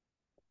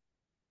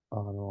あ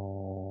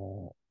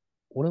のー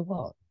俺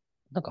は、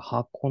なんか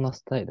ハードコーな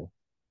スタイル、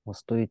もう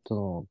ストリート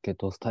のゲッ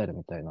トスタイル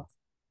みたいな、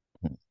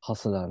うんハ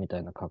スラーみた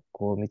いな格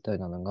好みたい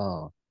なの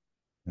が、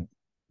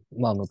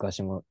まあ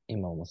昔も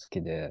今も好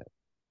きで、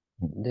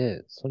うん。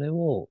で、それ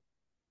を、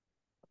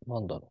な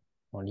んだろ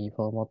う、まあ、リー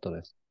ファーマット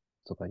レス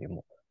とかに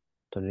も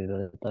取り入れ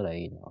られたら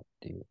いいなっ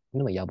ていう。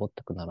でもやぼっ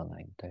たくならな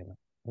いみたいな。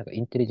なんか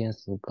インテリジェン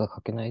スが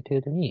欠けない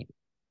程度に、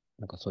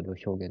なんかそれを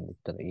表現で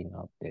きたらいい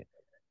なって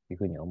いう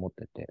ふうに思っ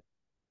てて。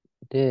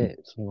で、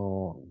そ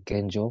の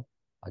現状、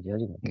アジア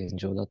人の現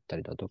状だった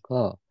りだと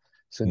か、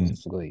そういうのにうん。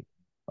すごい、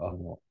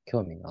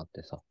興味があっ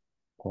てさ、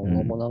今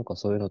後もうん。なんか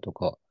そういうのと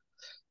か、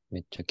め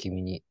っちゃ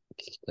君に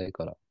聞きたい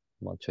から、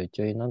まあちょい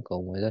ちょいなんか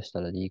思い出し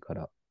たらいいか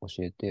ら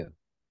教えてよ。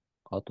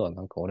あとは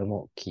なんか俺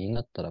も気に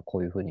なったらこ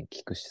ういうふうに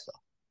聞くしさ。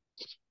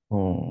う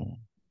ん。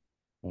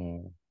う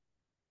ん。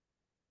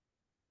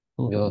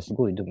そうだね。いや、す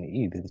ごい、でも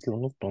いい勉強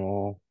になったな。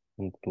ほ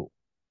んと。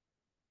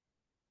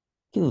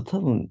けど多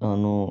分、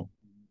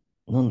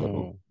なんだろう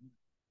ん。う。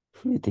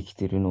増えてき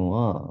てるの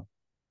は、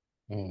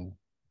うん。例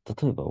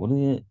えば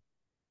俺、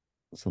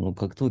その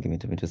格闘技め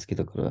ちゃめちゃ好き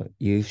だから、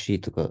UFC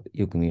とか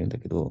よく見るんだ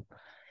けど、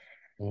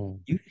うん。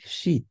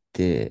UFC っ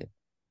て、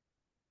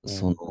う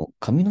ん。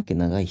髪の毛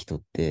長い人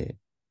って、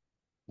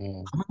う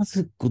ん。必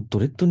ずこうド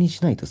レッドに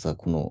しないとさ、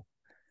うん。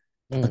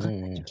戦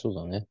えないうん。じゃん。そう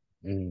だね。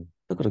うん。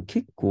だから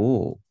結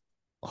構、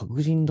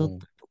白人うん。だった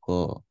りと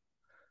か、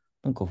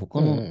なんか他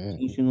うん。のうん。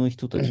人種の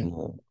人たうん。ち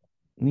も、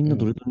みんな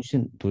ドレッうん。ドにして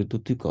ん、ドレッド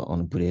っていうか、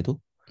ブレード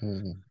う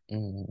ん。う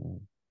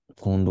ん。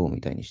コーンロー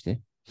みたいにし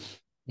て。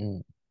う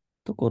ん。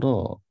だから、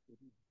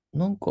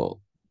なんか、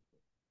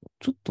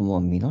ちょっとまあ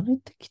見慣れ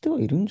てきて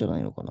はいるんじゃな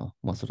いのかな。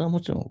まあそれは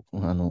もちろん、フ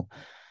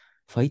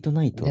ァイト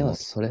ナイトはでも、もう見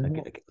てるだけそ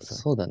れも、だけどさ。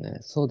そうだね。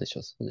そうでし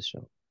ょ、そうでし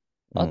ょ。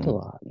うん。あと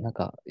は、なん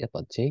か、やっ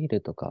ぱジェイ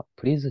ルとか、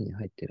プリズンに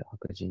入ってる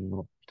白人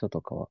の人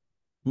とかは、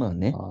まあ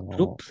ね、プ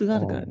ロップスがあ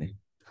るからうん、ね。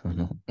あ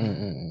の、うんうんう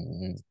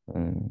んう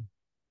ん。うん。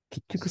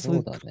結局そうい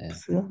うプロップそうだね。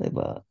スがあれ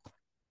ば、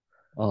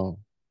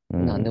う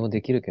ん。何でうん。も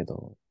できるけ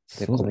ど、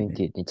で、コミュニそうだね。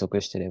ティに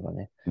属してれば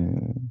ね、うん。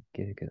い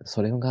けるけど、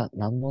それが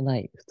何もな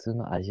い普通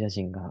のアジア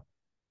人が、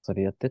そ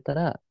れやってた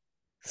ら、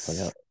それ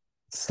は、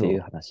そっていう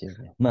そう。話よ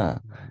ね。ま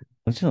あ、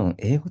もちろん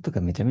英語と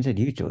かめちゃめちゃ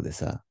流暢で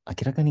さ、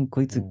明らかに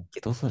こいつうん、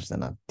ゲト育ちだ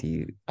なって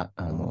いう、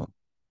うん、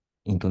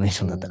イントネー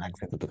ションだったりアうん、ク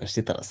セントとかし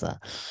てたらさ、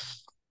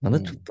まだ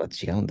ちょっうん、とは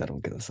違うんだろ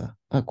うけどさ、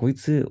あ、こい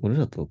つ俺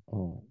らと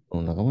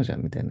うん、仲間じゃ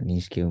んみたいな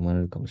認識が生まれ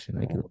るかもしれ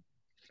ないけうん。ど、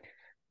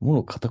も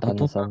ろ片言旦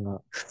那な、さん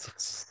が、そう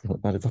そうそう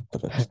あれだった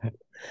らちょっ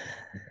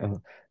と、う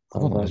ん、た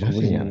だのア旦那さん黒ジア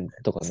人じゃんみ人たい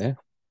な。とかね。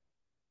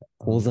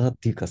うん、ポーザーっ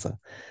ていうかさ、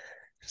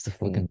ちょっ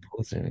と う fucking ん、ポ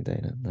ーザーみた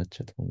いな、なっち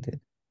ゃうと思うんで。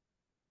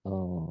う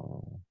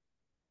ん。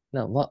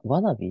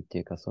ワナビーって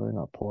いうか、そういう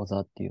のはポーザ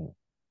ーっていうの。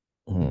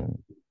うん。まあ、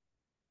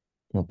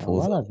まあ、ポ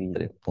ーザーだった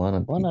り、ポアナ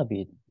ビワナ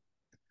ビー、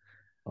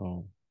う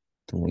ん。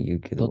とも言う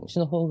けど、どっち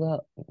の方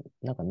が、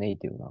なんかネイ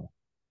ティブなの？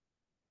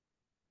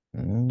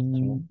どっ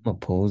ちも、まあ、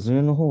ポーズ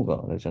の方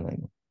があれじゃない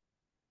の。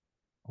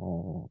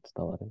うん、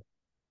伝わる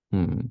う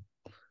ん。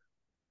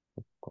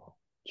か。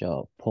じゃ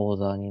あ、ポー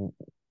ザーに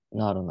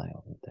なるな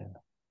よ、みたい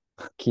な。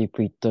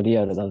keep it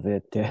real だぜ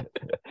って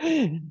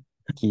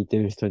聞いて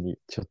る人に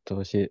ちょっ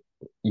と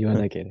言わ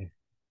なきゃね。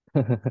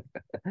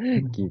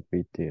keep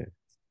it real。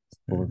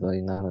ポーザー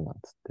になるな、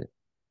つって。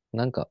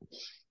なんか、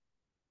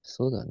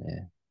そうだ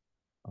ね。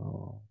あー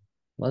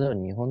まあで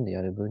も日本で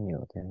やる分に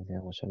は全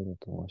然おしゃれだ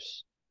と思う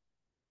し、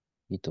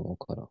いいと思う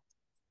から、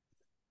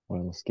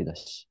俺も好きだ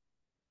し。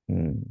う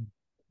ん。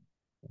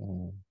う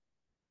ん。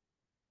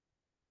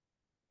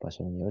場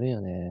所による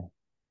よね。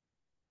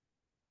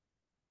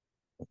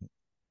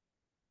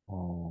あ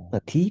まあ、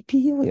あ、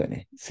TPO よ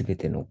ね。すべ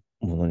ての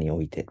ものに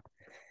おいて。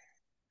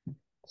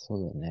そ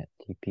うだね。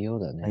TPO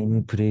だね。タイ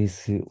ム、プレイ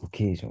ス、オ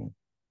ケージョン。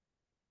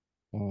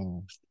う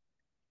ん。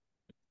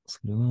そ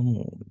れは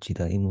もう時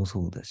代も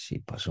そうだ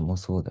し、場所も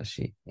そうだ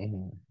し、う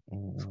ん。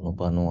うそのん。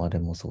場のあれ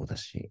もそうだ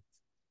し。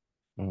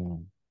うん。う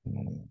ん。う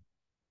ん。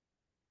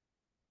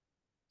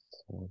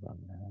そうだね。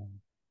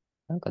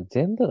なんか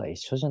全部が一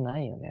緒じゃ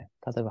ないよね。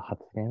例えば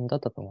発言だ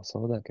とかも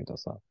そうだけど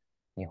さ、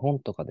日本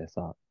とかで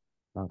さ、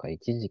なんか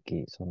一時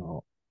期、ツ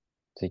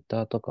イッ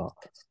ターとか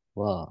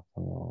は、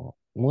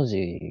文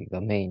字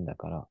がメインだ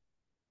から、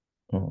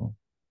うん。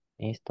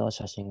インスタは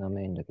写真が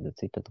メインだけど、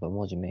ツイッターとか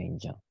文字メイン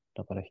じゃん。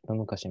だから一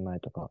昔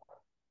前とか、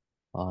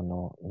な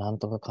ん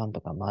とかかん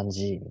とかまん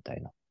じみた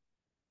いな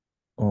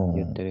うん。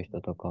言ってる人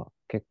とか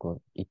結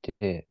構い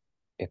て、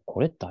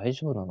これ大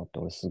丈夫なのって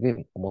俺すげ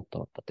え思った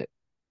わ。だって、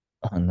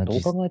あんなど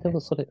う考えて実ね。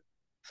もそれ、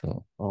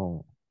そ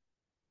う。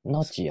うん、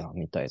ナチやん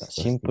みたいな、スワス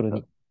ティカ。シンプル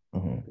に。う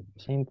ん。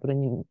シンプル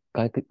に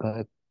外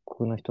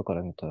国の人か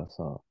ら見たら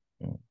さ、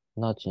うん。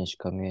ナチにし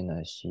か見え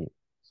ないし、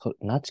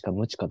ナチか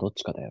ムチかどっ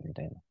ちかだよみ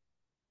たいな。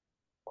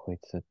こい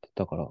つって。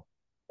だから、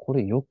こ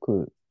れよ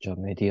く、じゃあ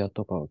メディア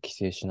とかが規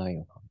制しない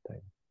よな、みた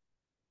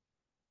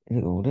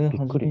いな。俺、び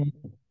っくり。初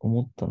め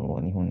思ったの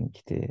は日本に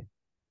来て、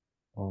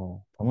うん、う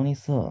ん、たまに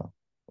さ、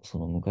そ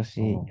の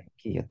昔、うん、ヤン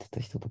キーやってた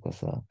人とか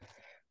さ、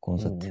この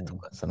さ、手うん。と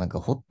かさ、なんか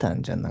掘った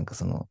んじゃん。なんか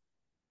その、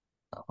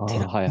ああ、テ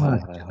ラはいはいマ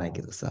ークじゃないはいはい。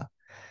けどさ、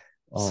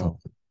その、うん。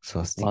ス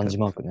ワスティマンカ、ジ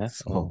マークね。う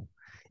そ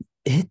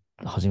う。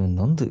ん。初め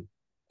なんで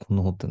こん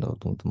な掘ってんだろう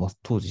と思って、まあ、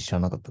当時知ら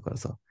なかったから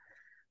さ、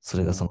そ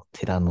れうん。がその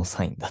寺の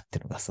サインだって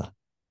のがさ、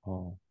う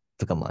ん。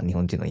とかまあ日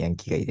本人のヤン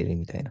キーが入れる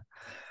みたいな。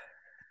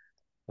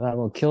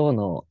もう今日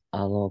の、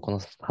この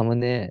サム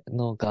ネ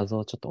の画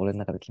像、ちょっと俺の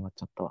中で決まっ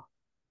ちゃったわ。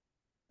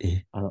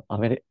えア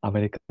メ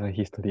リカン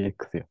ヒストリー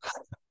X よ。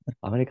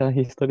アメリカン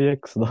ヒストリー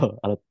X の、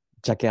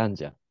ジャケあん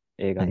じゃん。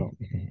映はい。画の。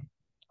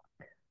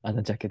あ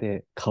のジャケ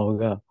で顔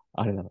が、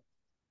あれなの。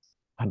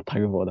タ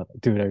グボーだ。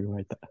ドゥーラグ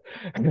巻いた。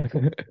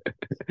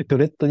ド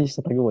レッドにし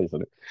たタグボーにす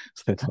る。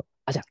それと、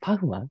じゃあパ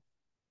フマン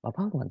パ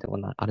フマンっても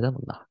な、あれだも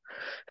んな。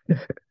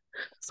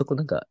そこ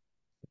なんか、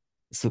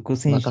そこ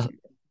選手、まか、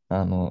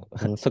あの、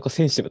うん、そこ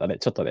センシティブだね。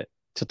ちょっとね。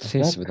ちょっとセ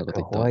ンシティブなこ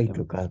とブラック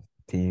か言ったわ。ホワイトかっ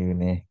ていう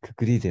ね、く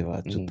くりで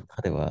はちょっとうん。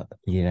彼は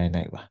入れられ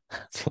ないわ。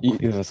そこに。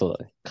うん、そう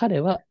だね。彼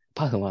は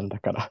パフマンだ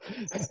から。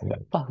そ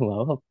う。パフマン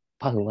は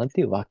パフマンっ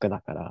ていう枠だ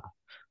から、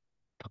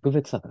特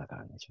別枠だか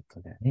らね、ちょ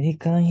っとね。アメリ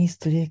カンヒス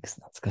トリー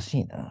X 懐かし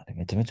いな。あれ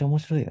めちゃめちゃ面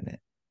白いよ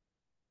ね。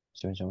め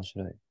ちゃめちゃ面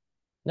白い。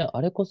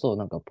あれこそ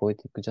なんかポエ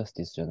ティックジャス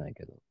ティスじゃない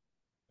けど。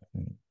う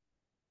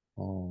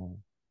ん。うん。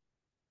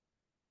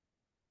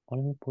あ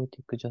れもポエテ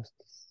ィックジャス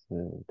ティ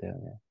スだよ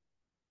ね。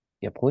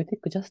いや、ポエティ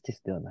ックジャスティ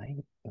スではない、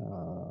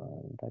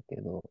だけ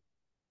ど、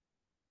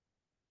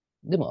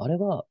でもあれ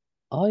は、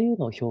ああいう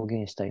のを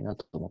表現したいな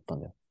と思ったん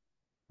だよ。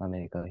アメ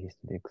リカヒス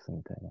トリックス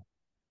みたいな。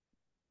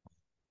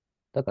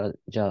だから、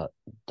じゃあ、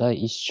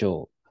第一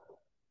章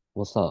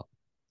をさ、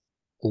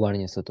終わり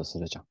にするとす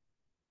るじゃん。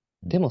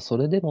でも、そ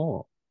れで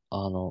も、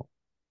あの、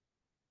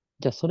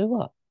じゃあそれ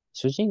は、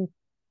主人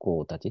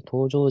公たち、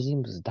登場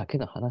人物だけ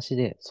の話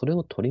で、それ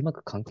を取り巻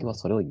く環境は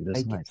それを許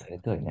解さないと。決され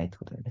てはいないって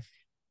ことだよね。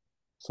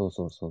そう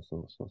そうそうそ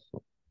うそうそ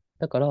う。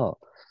だから、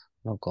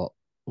なんか、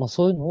まあ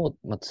そういうのを、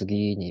まあ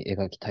次に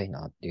描きたい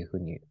なっていうふう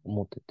に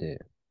思って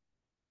て、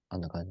あ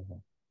んな感じ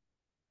の。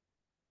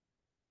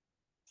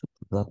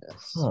ざっと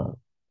さ、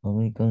ア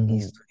メリカンうん。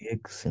ヒストリー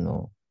X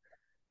の、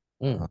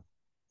うん。あ、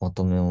ま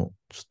とめを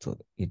ちょっ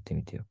と言って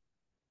みてよ。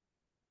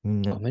み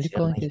んなアメリ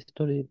カン知らない、ヒス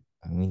トリー、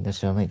みんな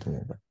知らないと思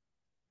うから。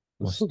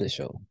もう知ってる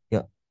人、嘘でしょ？い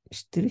や、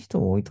知ってる人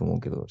も多いと思う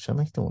けど、知ら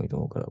ない人も多いと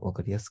思うから、わ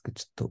かりやすく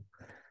ちょっと、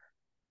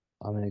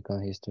アメリカ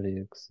ンヒストリ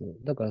ー X。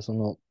だからそ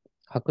の、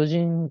白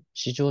人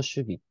至上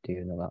主義って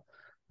いうのが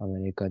ア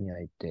メリカには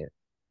いて、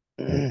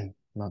うん、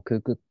まあ、ク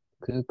ーク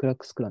ラッ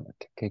クスクランだっ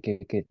け？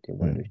 KKK って呼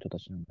ばれるうん、人た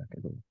ちなんだけ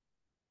ど、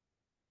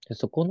で、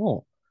そこ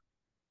の、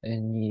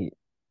に、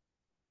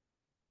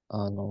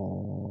あ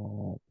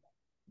の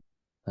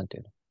なんてい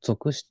うの、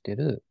属して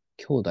る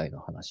兄弟の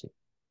話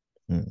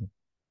うん、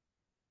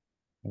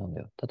なん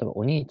だよ。例えば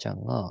お兄ちゃ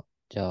んが、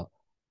じゃあ、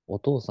お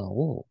父さん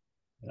を、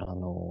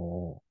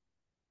お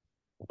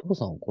父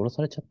さんを殺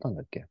されちゃったん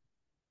だっけ？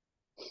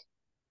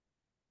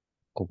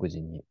黒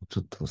人に。ち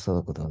ょっと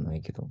定かではな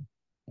いけど、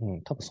う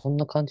ん、多分そん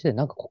な感じで、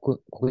なんか黒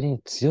人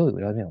に強い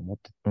恨みを持っ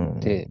てうん、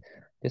て、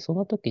で、そ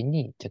の時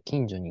に、じゃあ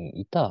近所に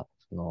いた、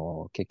そ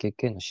の、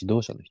KKK の指導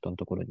者の人の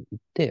ところに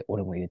行って、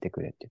俺も入れて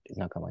くれって言って、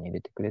仲間に入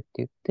れてくれって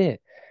言っ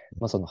て、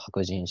まあその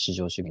白人至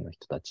上主義の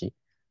人たち、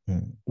う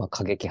ん、まあ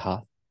過激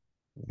派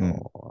うん、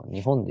の、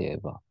日本で言え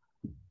ば、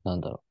な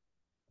んだろ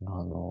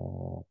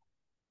う、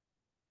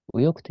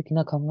右翼的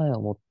な考え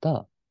を持っ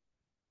た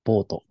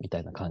ボートみた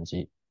いな感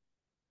じ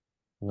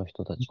の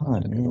人たちなんまあ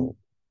ね、だけど、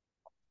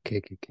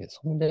KKK。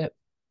そんで、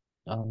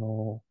あ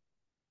の、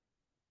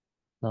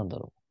なんだ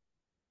ろう。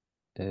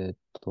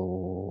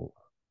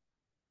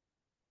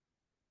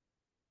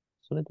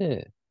それ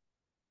で、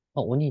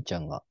まあ、お兄ちゃ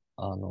んが、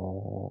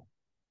黒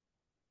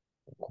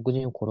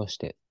人を殺し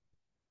て、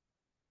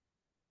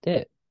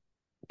で、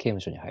刑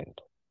務所に入る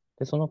と。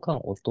で、その間、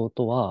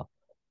弟は、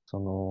そ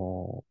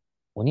の、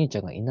お兄ち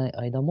ゃんがいない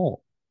間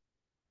も、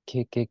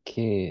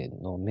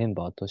KKK のメン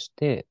バーとし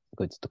て、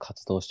ずっと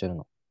活動してる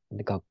の。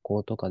で、学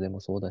校とかで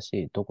もそうだ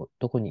し、どこ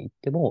に行っ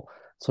ても、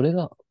それ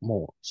が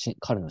もう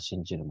彼の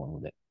信じるも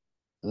ので、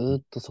ずー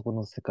っとそこ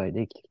の世界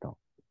で生きてきたの。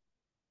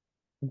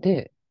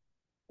で、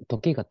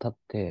時が経っ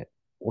て、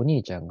お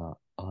兄ちゃんが、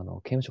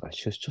刑務所から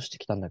出所して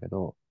きたんだけ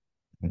ど、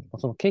うん、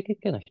その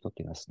KKK の人っ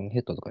ていうのはスキンヘ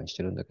ッドとかにし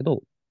てるんだけ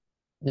ど、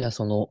じゃあ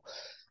その、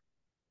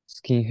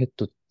スキンヘッ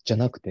ドじゃ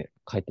なくて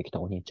帰ってきた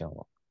お兄ちゃん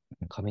は、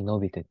髪伸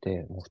びて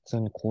て、もう普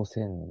通に高青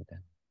年みたい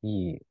な、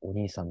いいお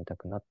兄さんみた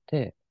くなっ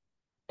て、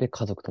で、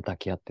家族と抱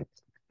き合って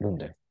るん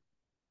だよ。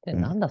で、う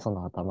ん、なんだそ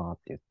の頭っ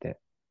て言って、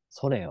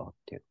それよっ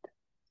て言って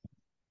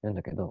言うん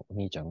だけど、お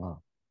兄ちゃんが、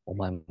お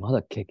前ま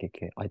だ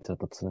KKK、あいつら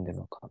とつるんでる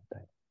のかみた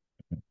いな。っ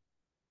て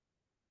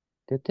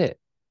言って、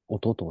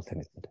弟を責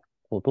めてみたいな。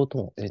弟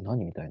も、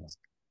何みたいな。っ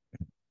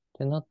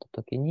てなった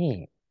時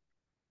に、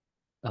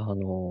あ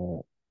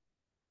の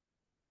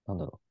なん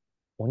だろ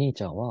う。お兄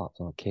ちゃんは、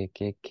その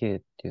KKK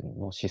っていうのの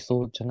思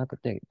想じゃなく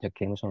て、じゃあ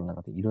刑務所の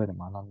中でいろいろ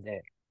学ん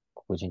で、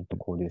黒人と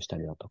交流した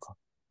りだとか、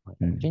黒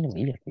うん、人でも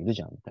いいやついる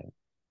じゃん、みたい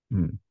な。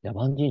うん、野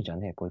蛮人じゃ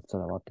ねえ、こいつ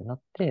らはってな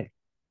って、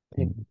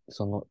で、うん、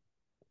そ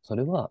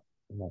れは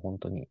もう本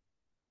当に、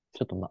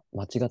ちょっと間違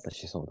った思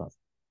想だっ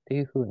て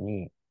いうふう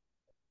に、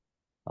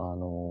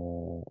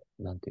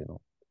なんていう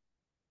の、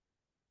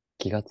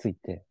気がつい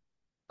て、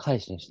改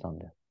心したん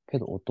だよ。け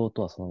ど弟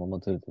はそのまま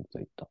ずるずると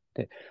言った。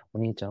で、お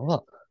兄ちゃん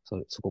は、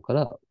そこか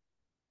ら、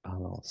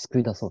救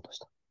い出そうとし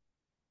た。っ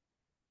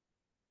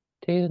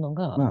ていうの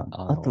が、ま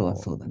あ、あとは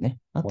そうだね。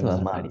あと物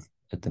語。はまあ、ち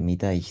ょっと見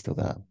たい人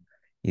が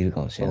いる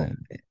かもしれないそ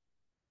ので、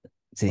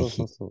ぜそう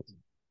そうひ、そう。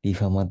リー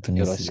ファーマットニ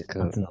よろュースしく。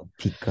初の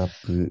ピックア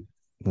ップ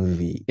ムー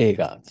ビー。映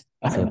画。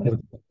そう、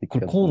こ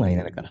れコーナーに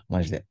なるから、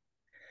マジで。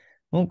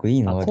文句い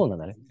いのあ、悪いコーナー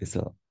だね。で、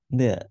そう。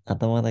で、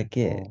頭だ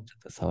け、うちょっ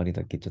と触り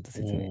だけちょっと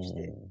説明し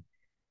て、ん。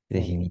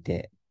ぜひうん。見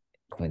て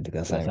コメントく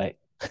ださい。ください。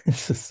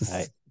そうそう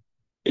はい。そ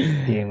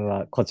DM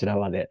はこちら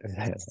まで。う。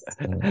ね。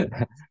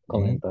コ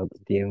メント、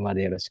DM ま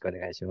でよろしくお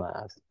願いし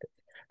ます。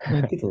ま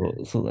あけ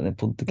ど、そうだね、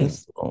ポッドキャうん。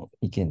ストの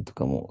意見と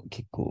かも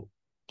結構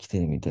来て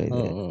るみたいうで、ん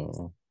うん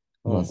う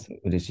まあ、ん。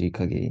嬉しい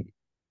限り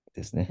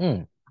ですね。うん。う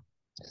ん。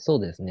そう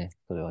ですね。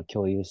それは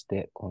共有し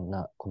て、こん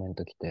なコメン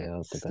ト来た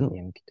よとか、そう。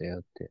DM 来たよ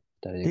って、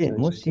二人でで、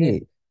共有して、も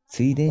し、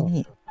ついでうん。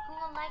に、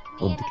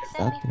ポッドキャス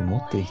トアプリ持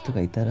ってる人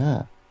がいた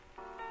ら、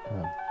う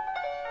ん。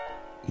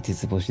5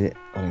つ星で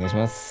お願いし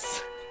ま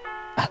す。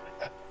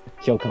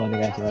評価お願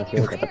いします。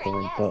評価とコ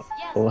メント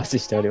お待ち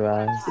しており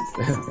ます。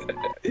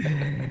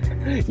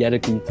や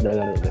る気につな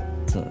がるので。ま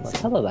あ、そうなんです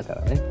よ。ただだか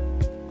らね。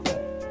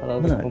ただ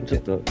まあ、ちょ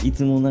っと、い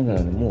つもなが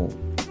らでもう、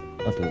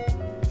あと、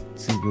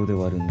数秒で終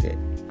わるんで、うん。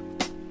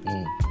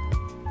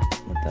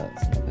また、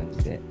そんな感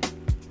じで。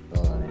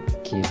そうだね。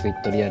キープイ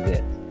ットリアル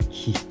で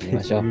聞いてみ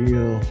ましょうる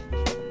よ。